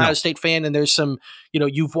 you're an Ohio State fan, and there's some,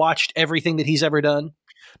 you've watched everything that he's ever done?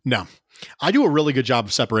 No. I do a really good job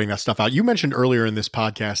of separating that stuff out. You mentioned earlier in this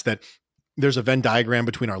podcast that there's a Venn diagram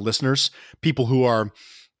between our listeners, people who are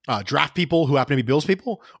draft people who happen to be Bills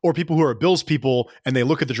people, or people who are Bills people and they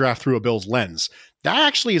look at the draft through a Bills lens. That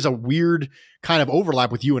actually is a weird kind of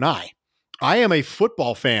overlap with you and I. I am a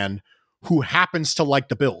football fan who happens to like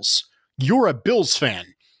the Bills. You're a Bills fan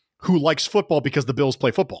who likes football because the Bills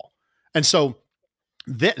play football. And so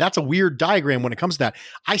that's a weird diagram when it comes to that.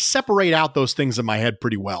 I separate out those things in my head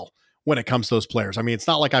pretty well when it comes to those players. I mean, it's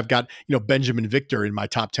not like I've got, Benjamin Victor in my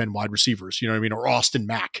top 10 wide receivers, or Austin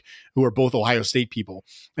Mack, who are both Ohio State people.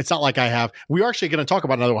 It's not like we're actually going to talk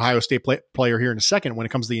about another Ohio State player here in a second when it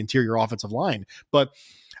comes to the interior offensive line. But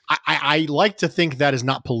I like to think that is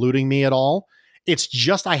not polluting me at all. It's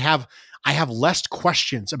just, I have less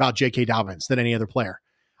questions about J.K. Dobbins than any other player.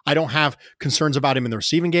 I don't have concerns about him in the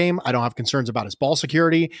receiving game. I don't have concerns about his ball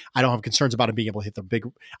security. I don't have concerns about him being able to hit the big,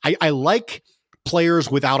 I like players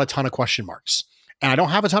without a ton of question marks. And I don't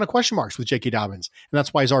have a ton of question marks with J.K. Dobbins. And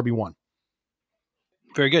that's why he's RB1.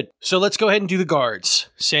 Very good. So let's go ahead and do the guards.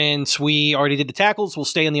 Since we already did the tackles, we'll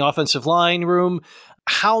stay in the offensive line room.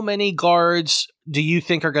 How many guards do you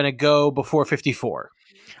think are going to go before 54?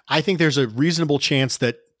 I think there's a reasonable chance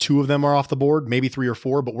that 2 of them are off the board, maybe 3 or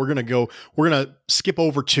 4, but we're going to skip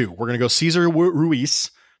over 2. We're going to go Cesar Ruiz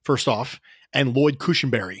first off, and Lloyd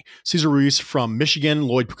Cushenberry. Cesar Ruiz from Michigan,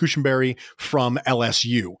 Lloyd Cushenberry from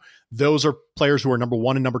LSU. Those are players who are number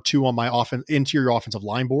 1 and number 2 on my interior offensive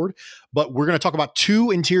line board. But we're going to talk about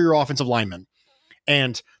 2 interior offensive linemen.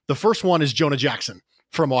 And the first one is Jonah Jackson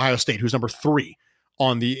from Ohio State, who's number 3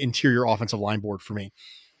 on the interior offensive line board for me.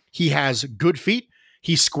 He has good feet.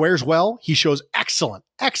 He squares well. He shows excellent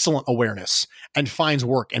awareness and finds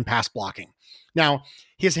work in pass blocking. Now,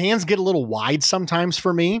 his hands get a little wide sometimes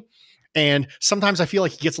for me. And sometimes I feel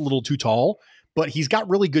like he gets a little too tall, but he's got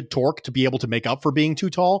really good torque to be able to make up for being too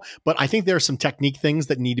tall. But I think there are some technique things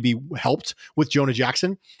that need to be helped with Jonah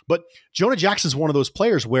Jackson. But Jonah Jackson is one of those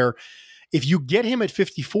players where if you get him at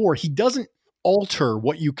 54, he doesn't alter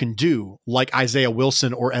what you can do like Isaiah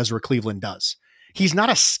Wilson or Ezra Cleveland does. He's not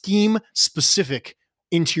a scheme-specific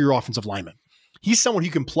interior offensive lineman. He's someone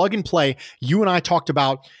you can plug and play. You and I talked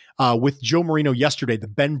about with Joe Marino yesterday, the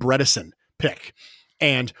Ben Bredesen pick,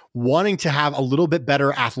 and wanting to have a little bit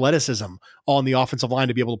better athleticism on the offensive line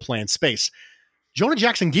to be able to play in space. Jonah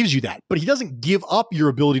Jackson gives you that, but he doesn't give up your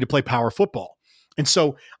ability to play power football. And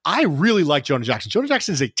so I really like Jonah Jackson. Jonah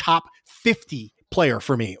Jackson is a top 50 player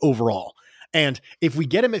for me overall. And if we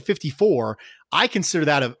get him at 54, I consider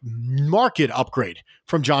that a marked upgrade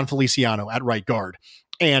from John Feliciano at right guard.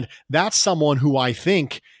 And that's someone who I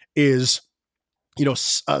think is,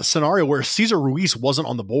 a scenario where Cesar Ruiz wasn't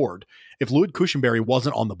on the board. If Lloyd Cushenberry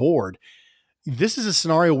wasn't on the board, this is a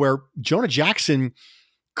scenario where Jonah Jackson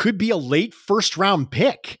could be a late first round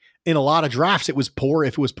pick in a lot of drafts. If it was poor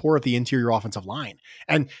at the interior offensive line.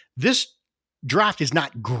 And this draft is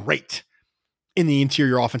not great in the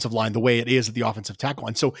interior offensive line the way it is at the offensive tackle.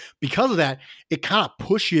 And so because of that, it kind of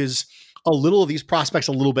pushes a little of these prospects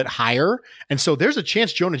a little bit higher. And so there's a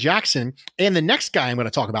chance Jonah Jackson and the next guy I'm going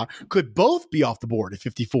to talk about could both be off the board at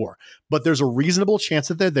 54, but there's a reasonable chance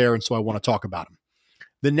that they're there. And so I want to talk about them.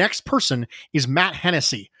 The next person is Matt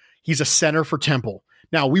Hennessy. He's a center for Temple.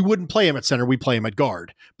 Now, we wouldn't play him at center. We play him at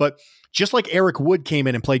guard. But just like Eric Wood came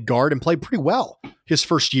in and played guard and played pretty well his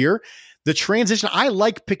first year, the transition, I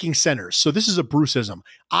like picking centers. So this is a Bruceism.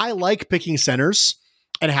 I like picking centers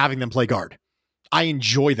and having them play guard. I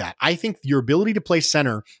enjoy that. I think your ability to play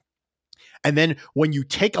center, and then when you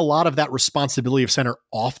take a lot of that responsibility of center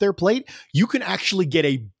off their plate, you can actually get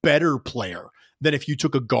a better player than if you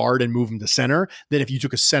took a guard and moved them to center, than if you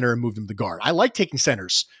took a center and moved them to guard. I like taking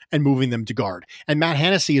centers and moving them to guard. And Matt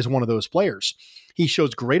Hennessy is one of those players. He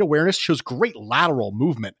shows great awareness, shows great lateral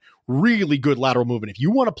movement, really good lateral movement. If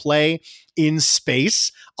you want to play in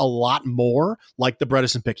space a lot more like the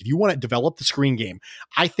Bredesen pick, if you want to develop the screen game,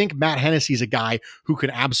 I think Matt Hennessy is a guy who can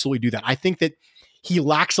absolutely do that. I think that he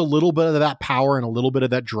lacks a little bit of that power and a little bit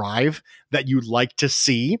of that drive that you'd like to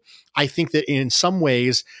see. I think that in some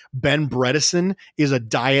ways, Ben Bredesen is a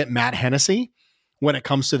diet Matt Hennessy when it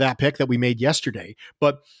comes to that pick that we made yesterday.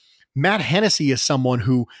 But Matt Hennessy is someone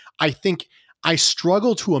who I think I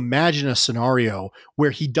struggle to imagine a scenario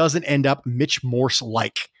where he doesn't end up Mitch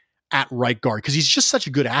Morse-like at right guard because he's just such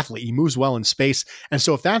a good athlete. He moves well in space. And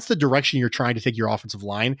so if that's the direction you're trying to take your offensive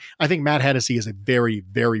line, I think Matt Hennessy is a very,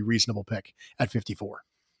 very reasonable pick at 54.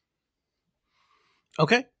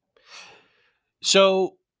 Okay.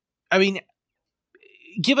 So, I mean,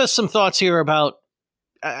 give us some thoughts here about,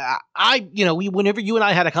 whenever you and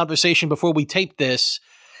I had a conversation before we taped this,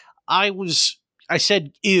 I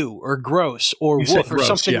said ew or gross or woof or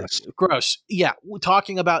something. Yes. Gross. Yeah. We're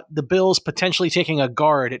talking about the Bills potentially taking a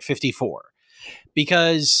guard at 54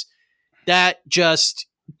 because that just,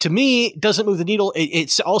 to me, doesn't move the needle.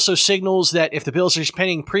 It also signals that if the Bills are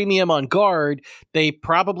spending premium on guard, they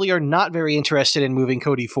probably are not very interested in moving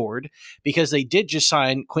Cody Ford because they did just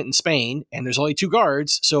sign Quinton Spain and there's only two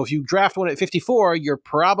guards. So if you draft one at 54, you're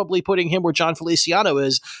probably putting him where John Feliciano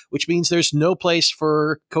is, which means there's no place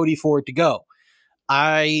for Cody Ford to go.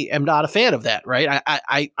 I am not a fan of that, right?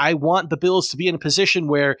 I want the Bills to be in a position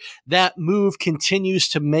where that move continues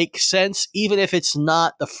to make sense, even if it's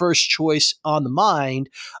not the first choice on the mind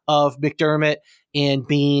of McDermott and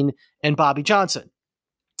Bean and Bobby Johnson.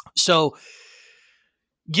 So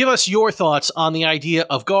give us your thoughts on the idea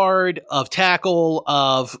of guard, of tackle,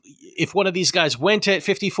 of if one of these guys went at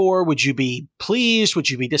 54, would you be pleased? Would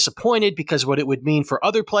you be disappointed because of what it would mean for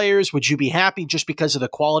other players? Would you be happy just because of the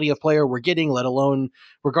quality of player we're getting, let alone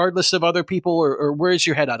regardless of other people? Or where's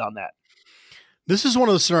your head at on that? This is one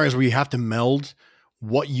of those scenarios where you have to meld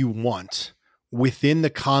what you want within the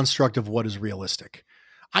construct of what is realistic.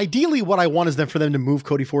 Ideally, what I want is for them to move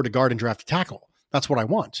Cody Ford to guard and draft a tackle. That's what I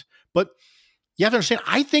want. But you have to understand,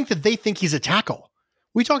 I think that they think he's a tackle.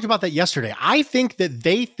 We talked about that yesterday. I think that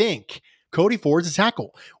they think Cody Ford's a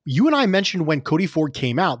tackle. You and I mentioned when Cody Ford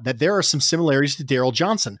came out that there are some similarities to Daryl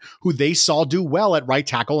Johnson, who they saw do well at right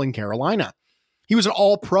tackle in Carolina. He was an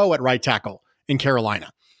all-pro at right tackle in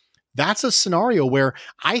Carolina. That's a scenario where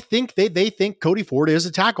I think they think Cody Ford is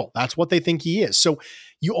a tackle. That's what they think he is. So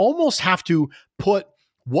you almost have to put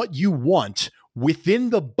what you want within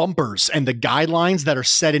the bumpers and the guidelines that are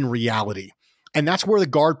set in reality. And that's where the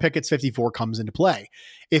guard pick at 54 comes into play.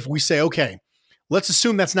 If we say, okay, let's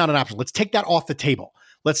assume that's not an option. Let's take that off the table.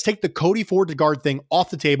 Let's take the Cody Ford to guard thing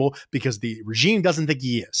off the table because the regime doesn't think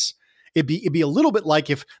he is. It'd be a little bit like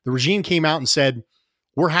if the regime came out and said,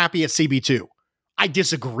 we're happy at CB2. I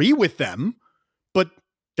disagree with them, but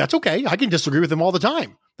that's okay. I can disagree with them all the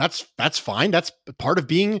time. That's fine. That's part of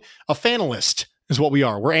being a fanalist is what we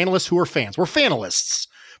are. We're analysts who are fans. We're fanalists.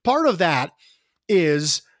 Part of that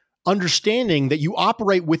is understanding that you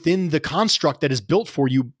operate within the construct that is built for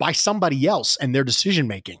you by somebody else and their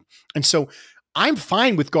decision-making. And so I'm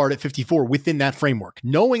fine with guard at 54 within that framework,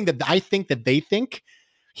 knowing that I think that they think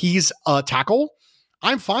he's a tackle.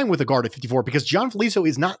 I'm fine with a guard at 54 because John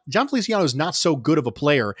Feliciano is not so good of a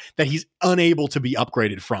player that he's unable to be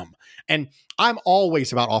upgraded from. And I'm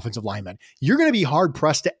always about offensive linemen. You're going to be hard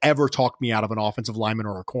pressed to ever talk me out of an offensive lineman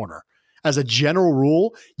or a corner. As a general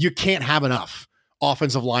rule, you can't have enough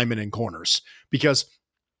offensive linemen and corners because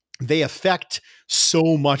they affect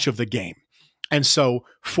so much of the game. And so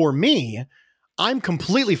for me, I'm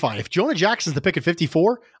completely fine. If Jonah Jackson's the pick at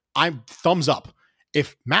 54, I'm thumbs up.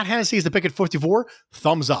 If Matt Hennessy is the pick at 54,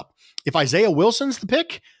 thumbs up. If Isaiah Wilson's the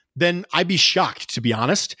pick, then I'd be shocked, to be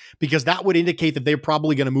honest, because that would indicate that they're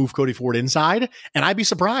probably going to move Cody Ford inside. And I'd be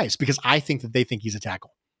surprised because I think that they think he's a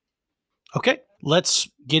tackle. Okay, let's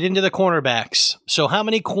get into the cornerbacks. So how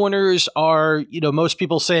many corners are, most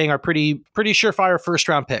people saying are pretty surefire first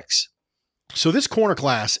round picks? So this corner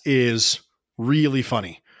class is really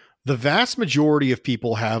funny. The vast majority of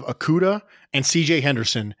people have Okudah and CJ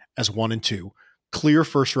Henderson as 1 and 2. Clear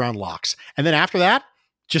first round locks. And then after that,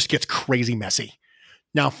 just gets crazy messy.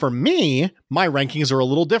 Now, for me, my rankings are a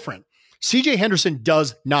little different. CJ Henderson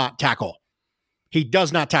does not tackle. He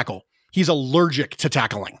does not tackle. He's allergic to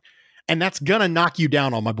tackling. And that's going to knock you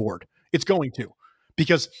down on my board. It's going to,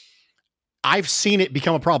 because I've seen it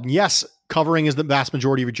become a problem. Yes, covering is the vast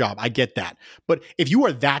majority of your job. I get that. But if you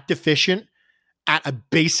are that deficient at a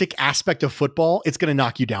basic aspect of football, it's going to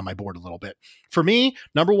knock you down my board a little bit. For me,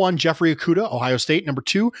 number 1, Jeffrey Okudah, Ohio State. Number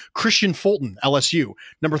 2, Christian Fulton, LSU.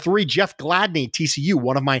 Number 3, Jeff Gladney, TCU,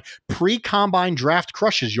 one of my pre-combine draft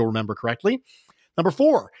crushes, you'll remember correctly. Number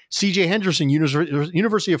 4, CJ Henderson,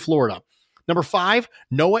 University of Florida. Number 5,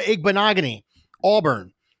 Noah Igbenogany,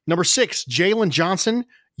 Auburn. Number 6, Jalen Johnson,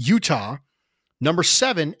 Utah. Number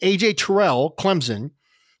 7, AJ Terrell, Clemson.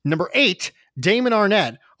 Number 8, Damon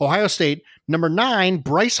Arnett, Ohio State. Number 9,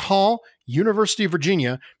 Bryce Hall, University of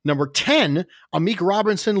Virginia. Number 10, Amik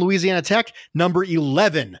Robinson, Louisiana Tech. Number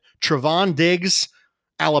 11, Trevon Diggs,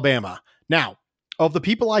 Alabama. Now, of the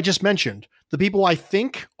people I just mentioned, the people I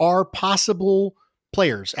think are possible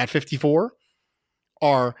players at 54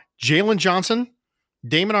 are Jalen Johnson,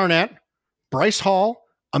 Damon Arnett, Bryce Hall,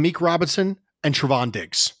 Amik Robinson, and Trevon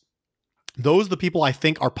Diggs. Those are the people I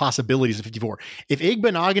think are possibilities at 54. If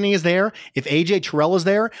Igbenogany is there, if AJ Terrell is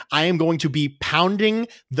there, I am going to be pounding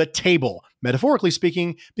the table, metaphorically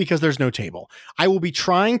speaking, because there's no table. I will be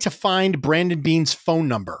trying to find Brandon Beane's phone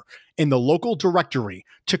number in the local directory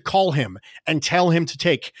to call him and tell him to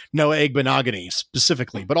take Noah Igbenogany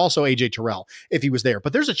specifically, but also AJ Terrell if he was there.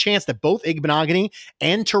 But there's a chance that both Igbenogany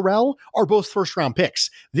and Terrell are both first-round picks.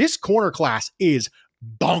 This corner class is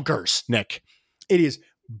bonkers, Nick. It is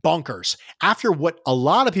bonkers. After what a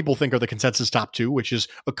lot of people think are the consensus top 2, which is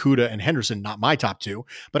Okudah and Henderson, not my top 2.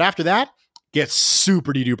 But after that, gets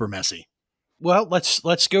super duper messy. Well,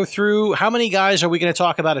 let's go through how many guys are we going to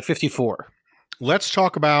talk about at 54? Let's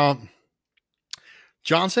talk about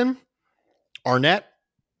Johnson, Arnett,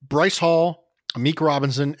 Bryce Hall, Amik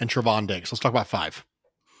Robinson, and Trevon Diggs. Let's talk about 5.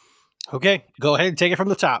 Okay, go ahead and take it from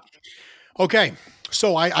the top. Okay,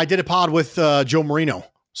 so I did a pod with Joe Marino.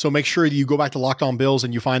 So make sure that you go back to Locked On Bills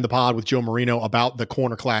and you find the pod with Joe Marino about the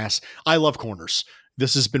corner class. I love corners.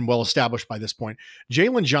 This has been well established by this point.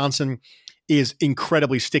 Jalen Johnson is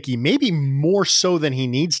incredibly sticky, maybe more so than he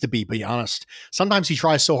needs to be honest. Sometimes he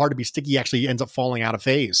tries so hard to be sticky, he actually ends up falling out of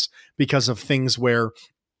phase because of things where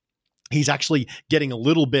he's actually getting a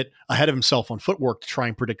little bit ahead of himself on footwork to try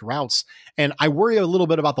and predict routes. And I worry a little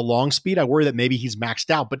bit about the long speed. I worry that maybe he's maxed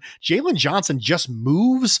out, but Jalen Johnson just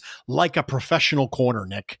moves like a professional corner,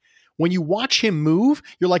 Nick. When you watch him move,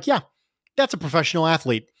 you're like, yeah, that's a professional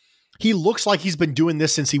athlete. He looks like he's been doing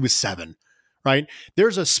this since he was 7, right?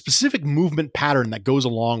 There's a specific movement pattern that goes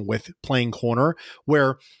along with playing corner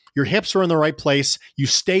where your hips are in the right place. You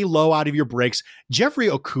stay low out of your breaks. Jeffrey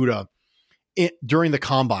Okudah during the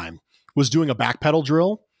combine was doing a backpedal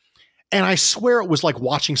drill, and I swear it was like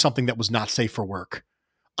watching something that was not safe for work.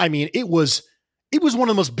 I mean, it was one of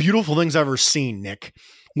the most beautiful things I've ever seen, Nick.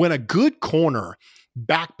 When a good corner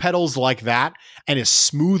backpedals like that and is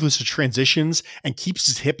smooth as it transitions and keeps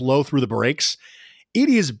his hip low through the breaks, it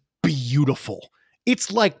is beautiful.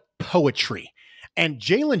 It's like poetry. And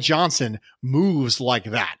Jalen Johnson moves like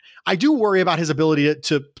that. I do worry about his ability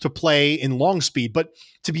to play in long speed, but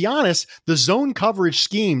to be honest, the zone coverage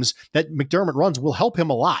schemes that McDermott runs will help him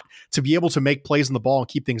a lot to be able to make plays on the ball and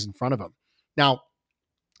keep things in front of him. Now,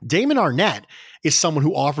 Damon Arnette is someone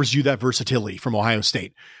who offers you that versatility from Ohio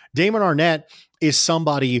State. Damon Arnette is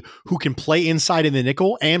somebody who can play inside in the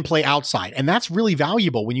nickel and play outside. And that's really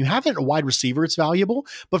valuable. When you have it a wide receiver, it's valuable.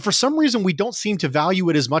 But for some reason, we don't seem to value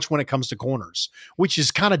it as much when it comes to corners, which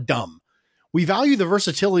is kind of dumb. We value the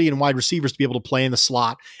versatility in wide receivers to be able to play in the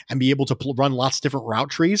slot and be able to run lots of different route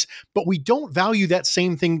trees, but we don't value that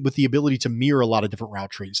same thing with the ability to mirror a lot of different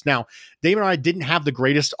route trees. Now, Damon Arnette didn't have the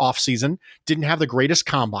greatest offseason, didn't have the greatest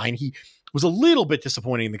combine. He was a little bit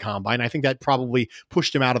disappointing in the combine. I think that probably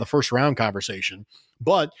pushed him out of the first round conversation.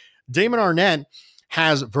 But Damon Arnette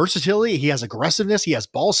has versatility. He has aggressiveness. He has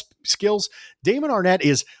ball skills. Damon Arnette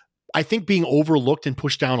is, I think, being overlooked and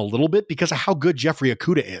pushed down a little bit because of how good Jeffrey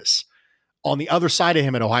Okudah is on the other side of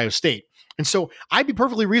him at Ohio State. And so I'd be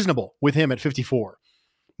perfectly reasonable with him at 54.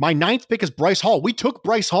 My 9th pick is Bryce Hall. We took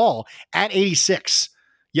Bryce Hall at 86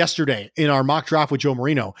 yesterday in our mock draft with Joe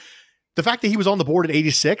Marino. The fact that he was on the board at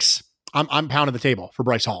 86, I'm pounding the table for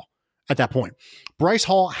Bryce Hall at that point. Bryce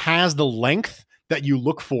Hall has the length that you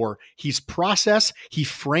look for. He's process. He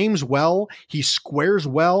frames well. He squares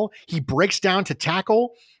well. He breaks down to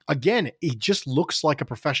tackle. Again, he just looks like a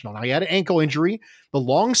professional. Now, he had an ankle injury. The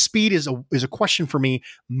long speed is a question for me,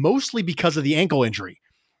 mostly because of the ankle injury.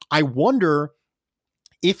 I wonder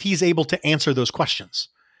if he's able to answer those questions,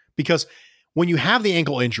 because when you have the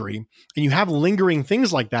ankle injury and you have lingering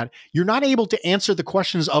things like that, you're not able to answer the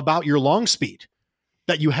questions about your long speed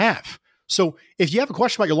that you have. So if you have a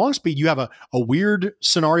question about your long speed, you have a weird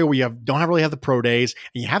scenario where you don't really have the pro days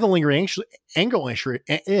and you have the lingering ankle injury.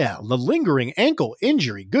 The lingering ankle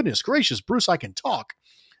injury. Goodness gracious, Bruce, I can talk.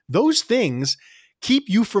 Those things keep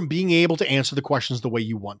you from being able to answer the questions the way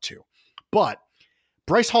you want to. But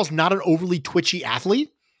Bryce Hall's not an overly twitchy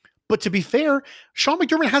athlete. But to be fair, Sean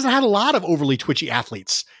McDermott hasn't had a lot of overly twitchy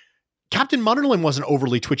athletes. Captain Munderland was an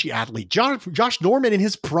overly twitchy athlete. Josh Norman in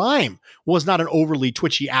his prime was not an overly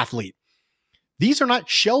twitchy athlete. These are not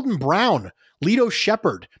Sheldon Brown, Lito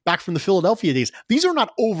Shepherd, back from the Philadelphia days. These are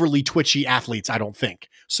not overly twitchy athletes, I don't think.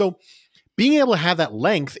 So being able to have that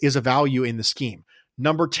length is a value in the scheme.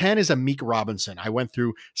 Number 10 is Amik Robinson. I went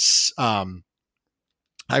through Jalen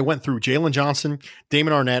Johnson,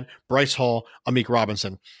 Damon Arnette, Bryce Hall, Amik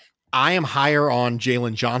Robinson. I am higher on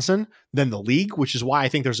Jalen Johnson than the league, which is why I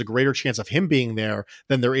think there's a greater chance of him being there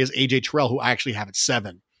than there is AJ Terrell, who I actually have at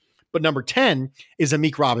 7. But number 10 is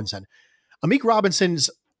Amik Robinson. Amik Robinson's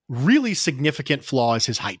really significant flaw is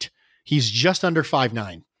his height. He's just under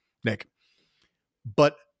 5'9", Nick.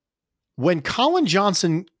 But when Colin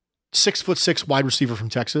Johnson, 6'6" wide receiver from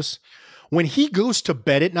Texas, when he goes to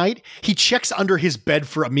bed at night, he checks under his bed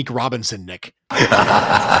for Amik Robinson, Nick.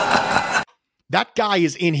 That guy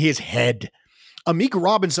is in his head. Amik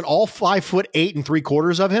Robinson, all 5'8"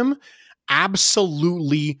 3/4 of him,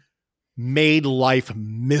 absolutely made life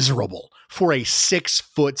miserable for a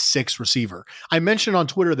 6'6" receiver. I mentioned on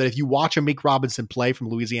Twitter that if you watch Amik Robinson play from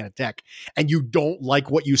Louisiana Tech and you don't like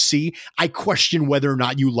what you see, I question whether or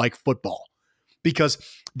not you like football, because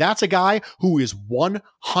that's a guy who is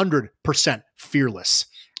 100% fearless.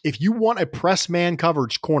 If you want a press man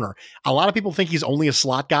coverage corner, a lot of people think he's only a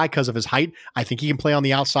slot guy because of his height. I think he can play on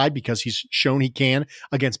the outside because he's shown he can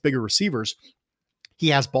against bigger receivers. He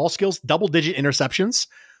has ball skills, double-digit interceptions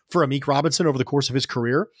for Amik Robinson over the course of his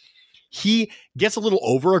career. He gets a little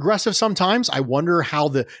over-aggressive sometimes. I wonder how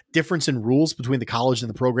the difference in rules between the college and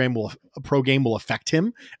the pro game will affect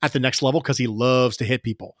him at the next level, because he loves to hit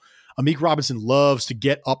people. Amik Robinson loves to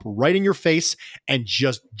get up right in your face and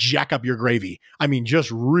just jack up your gravy. I mean, just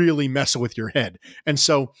really mess with your head. And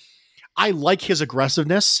so I like his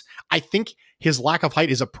aggressiveness. I think his lack of height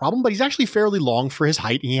is a problem, but he's actually fairly long for his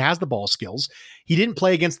height, and he has the ball skills. He didn't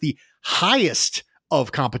play against the highest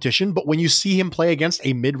of competition, but when you see him play against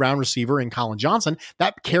a mid-round receiver in Colin Johnson,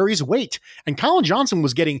 that carries weight. And Colin Johnson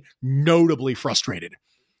was getting notably frustrated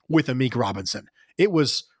with Amik Robertson. It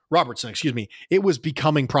was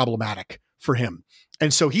becoming problematic for him.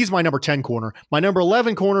 And so he's my number 10 corner. My number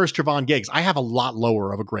 11 corner is Trevon Diggs. I have a lot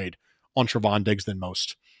lower of a grade on Trevon Diggs than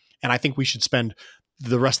most. And I think we should spend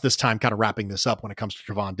the rest of this time kind of wrapping this up when it comes to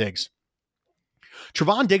Trevon Diggs.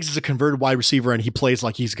 Trevon Diggs is a converted wide receiver, and he plays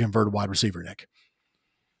like he's a converted wide receiver, Nick.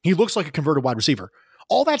 He looks like a converted wide receiver.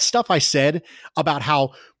 All that stuff I said about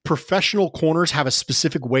how professional corners have a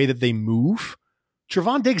specific way that they move,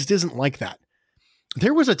 Trevon Diggs isn't like that.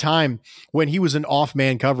 There was a time when he was in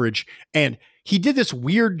off-man coverage, and he did this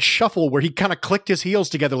weird shuffle where he kind of clicked his heels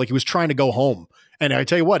together like he was trying to go home. And I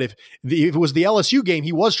tell you what, if it was the LSU game,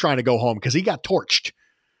 he was trying to go home because he got torched.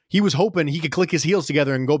 He was hoping he could click his heels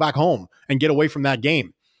together and go back home and get away from that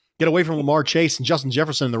game. Get away from Lamar Chase and Justin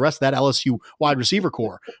Jefferson and the rest of that LSU wide receiver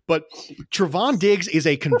core. But Trevon Diggs is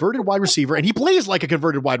a converted wide receiver, and he plays like a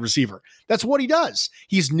converted wide receiver. That's what he does.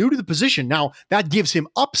 He's new to the position. Now, that gives him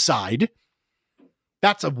upside.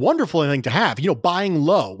 That's a wonderful thing to have. Buying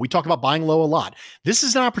low. We talk about buying low a lot. This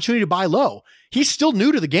is an opportunity to buy low. He's still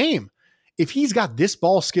new to the game. If he's got this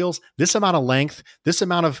ball skills, this amount of length, this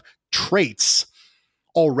amount of traits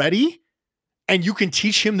already, and you can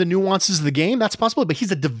teach him the nuances of the game, that's possible. But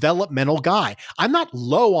he's a developmental guy. I'm not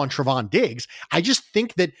low on Trevon Diggs. I just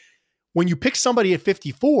think that when you pick somebody at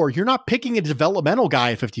 54, you're not picking a developmental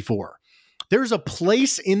guy at 54. There's a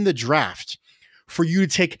place in the draft for you to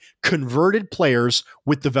take converted players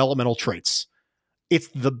with developmental traits. It's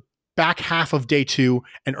the back half of day 2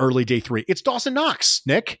 and early day 3. It's Dawson Knox,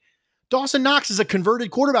 Nick. Dawson Knox is a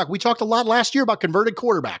converted quarterback. We talked a lot last year about converted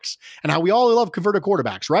quarterbacks and how we all love converted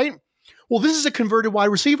quarterbacks, right? Well, this is a converted wide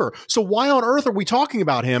receiver. So why on earth are we talking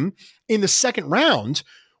about him in the second round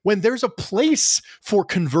when there's a place for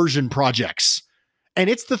conversion projects? And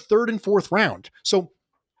it's the 3rd and 4th round. So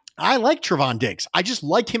I like Trevon Diggs. I just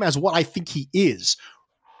like him as what I think he is.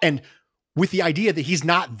 And with the idea that he's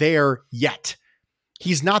not there yet.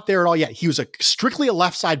 He's not there at all yet. He was strictly a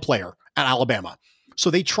left side player at Alabama. So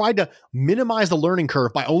they tried to minimize the learning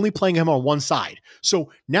curve by only playing him on one side.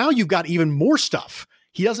 So now you've got even more stuff.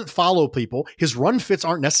 He doesn't follow people. His run fits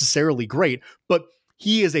aren't necessarily great, but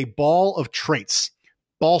he is a ball of traits,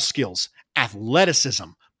 ball skills, athleticism,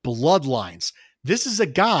 bloodlines. This is a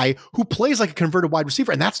guy who plays like a converted wide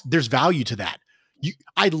receiver, and there's value to that.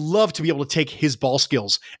 I'd love to be able to take his ball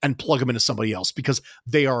skills and plug them into somebody else because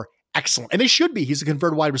they are excellent, and they should be. He's a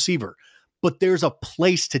converted wide receiver, but there's a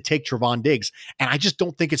place to take Trevon Diggs, and I just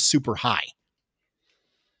don't think it's super high.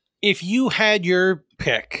 If you had your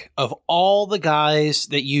pick of all the guys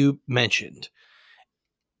that you mentioned,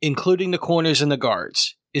 including the corners and the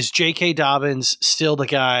guards, is J.K. Dobbins still the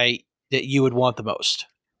guy that you would want the most?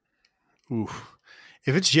 Oof.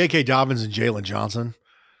 If it's J.K. Dobbins and Jalen Johnson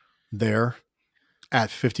there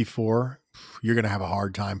at 54, you're going to have a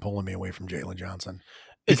hard time pulling me away from Jalen Johnson.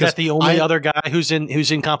 Is that the only other guy who's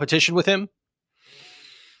in competition with him?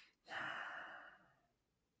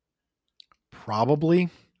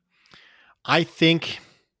 Probably. I think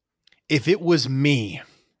if it was me,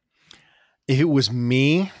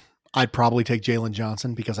 I'd probably take Jalen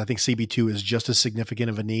Johnson because I think CB2 is just as significant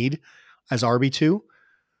of a need as RB2.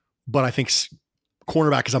 But I think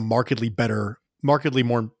cornerback is a markedly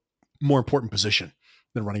more important position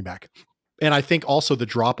than running back. And I think also the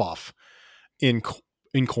drop off in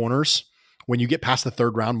corners when you get past the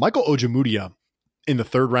 3rd round, Michael Ojemudia in the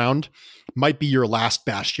 3rd round might be your last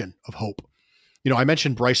bastion of hope. I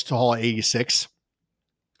mentioned Bryce Hall at 86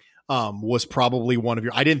 was probably one of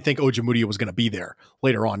your. I didn't think Ojemudia was going to be there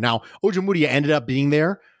later on. Now Ojemudia ended up being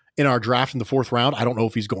there in our draft in the 4th round. I don't know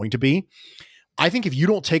if he's going to be. I think if you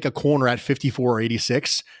don't take a corner at 54 or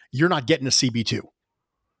 86, you're not getting a CB2.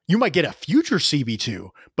 You might get a future CB2,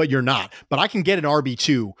 but you're not. But I can get an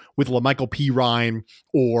RB2 with LaMichael Pirine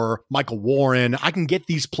or Michael Warren. I can get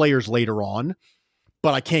these players later on,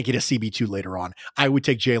 but I can't get a CB2 later on. I would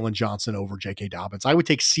take Jalen Johnson over J.K. Dobbins. I would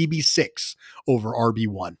take CB6 over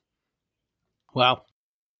RB1. Wow.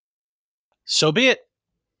 So be it.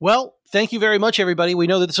 Well, thank you very much, everybody. We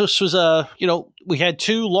know that this was we had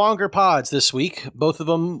 2 longer pods this week, both of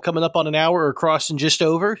them coming up on an hour or crossing just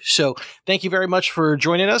over. So thank you very much for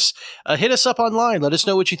joining us. Hit us up online. Let us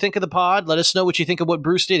know what you think of the pod. Let us know what you think of what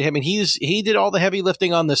Bruce did. I mean, he did all the heavy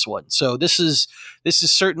lifting on this one. So this is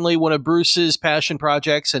certainly one of Bruce's passion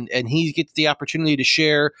projects, and he gets the opportunity to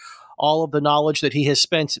share all of the knowledge that he has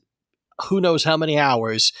spent who knows how many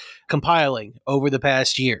hours compiling over the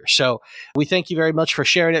past year. So we thank you very much for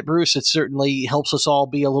sharing it, Bruce. It certainly helps us all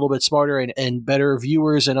be a little bit smarter and better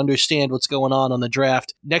viewers and understand what's going on the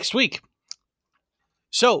draft next week.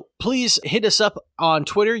 So please hit us up on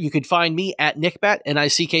Twitter. You can find me at Nickbat,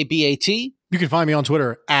 Nickbat. You can find me on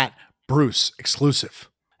Twitter at Bruce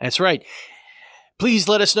Exclusive. That's right. Please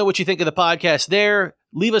let us know what you think of the podcast there.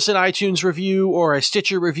 Leave us an iTunes review or a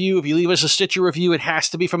Stitcher review. If you leave us a Stitcher review, it has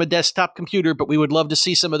to be from a desktop computer, but we would love to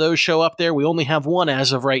see some of those show up there. We only have one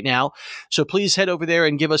as of right now. So please head over there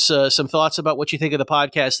and give us some thoughts about what you think of the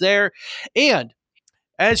podcast there. And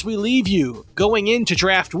as we leave you going into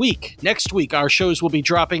draft week, next week our shows will be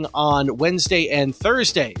dropping on Wednesday and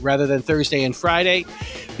Thursday rather than Thursday and Friday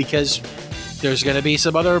because There's going to be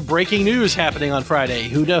some other breaking news happening on Friday.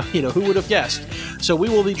 Who would have guessed? So we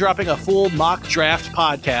will be dropping a full mock draft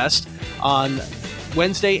podcast on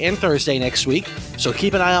Wednesday and Thursday next week. So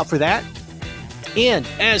keep an eye out for that. And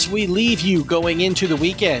as we leave you going into the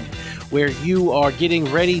weekend, where you are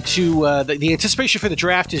getting ready to, the anticipation for the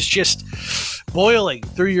draft is just boiling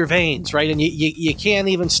through your veins, right? And you can't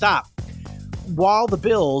even stop. While the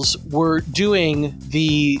Bills were doing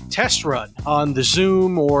the test run on the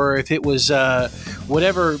Zoom, or if it was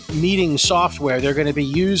whatever meeting software they're going to be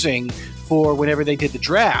using for whenever they did the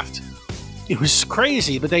draft, it was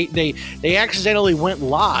crazy. But they accidentally went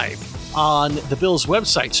live on the Bills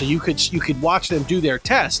website, so you could watch them do their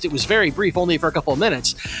test. It was very brief, only for a couple of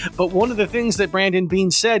minutes. But one of the things that Brandon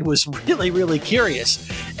Beane said was really, really curious,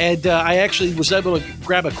 and I actually was able to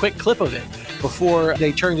grab a quick clip of it before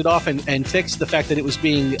they turned it off and fixed the fact that it was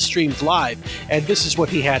being streamed live. And this is what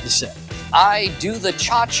he had to say. I do the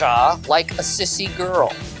cha-cha like a sissy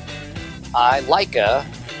girl. I like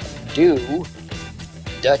do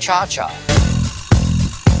the cha-cha.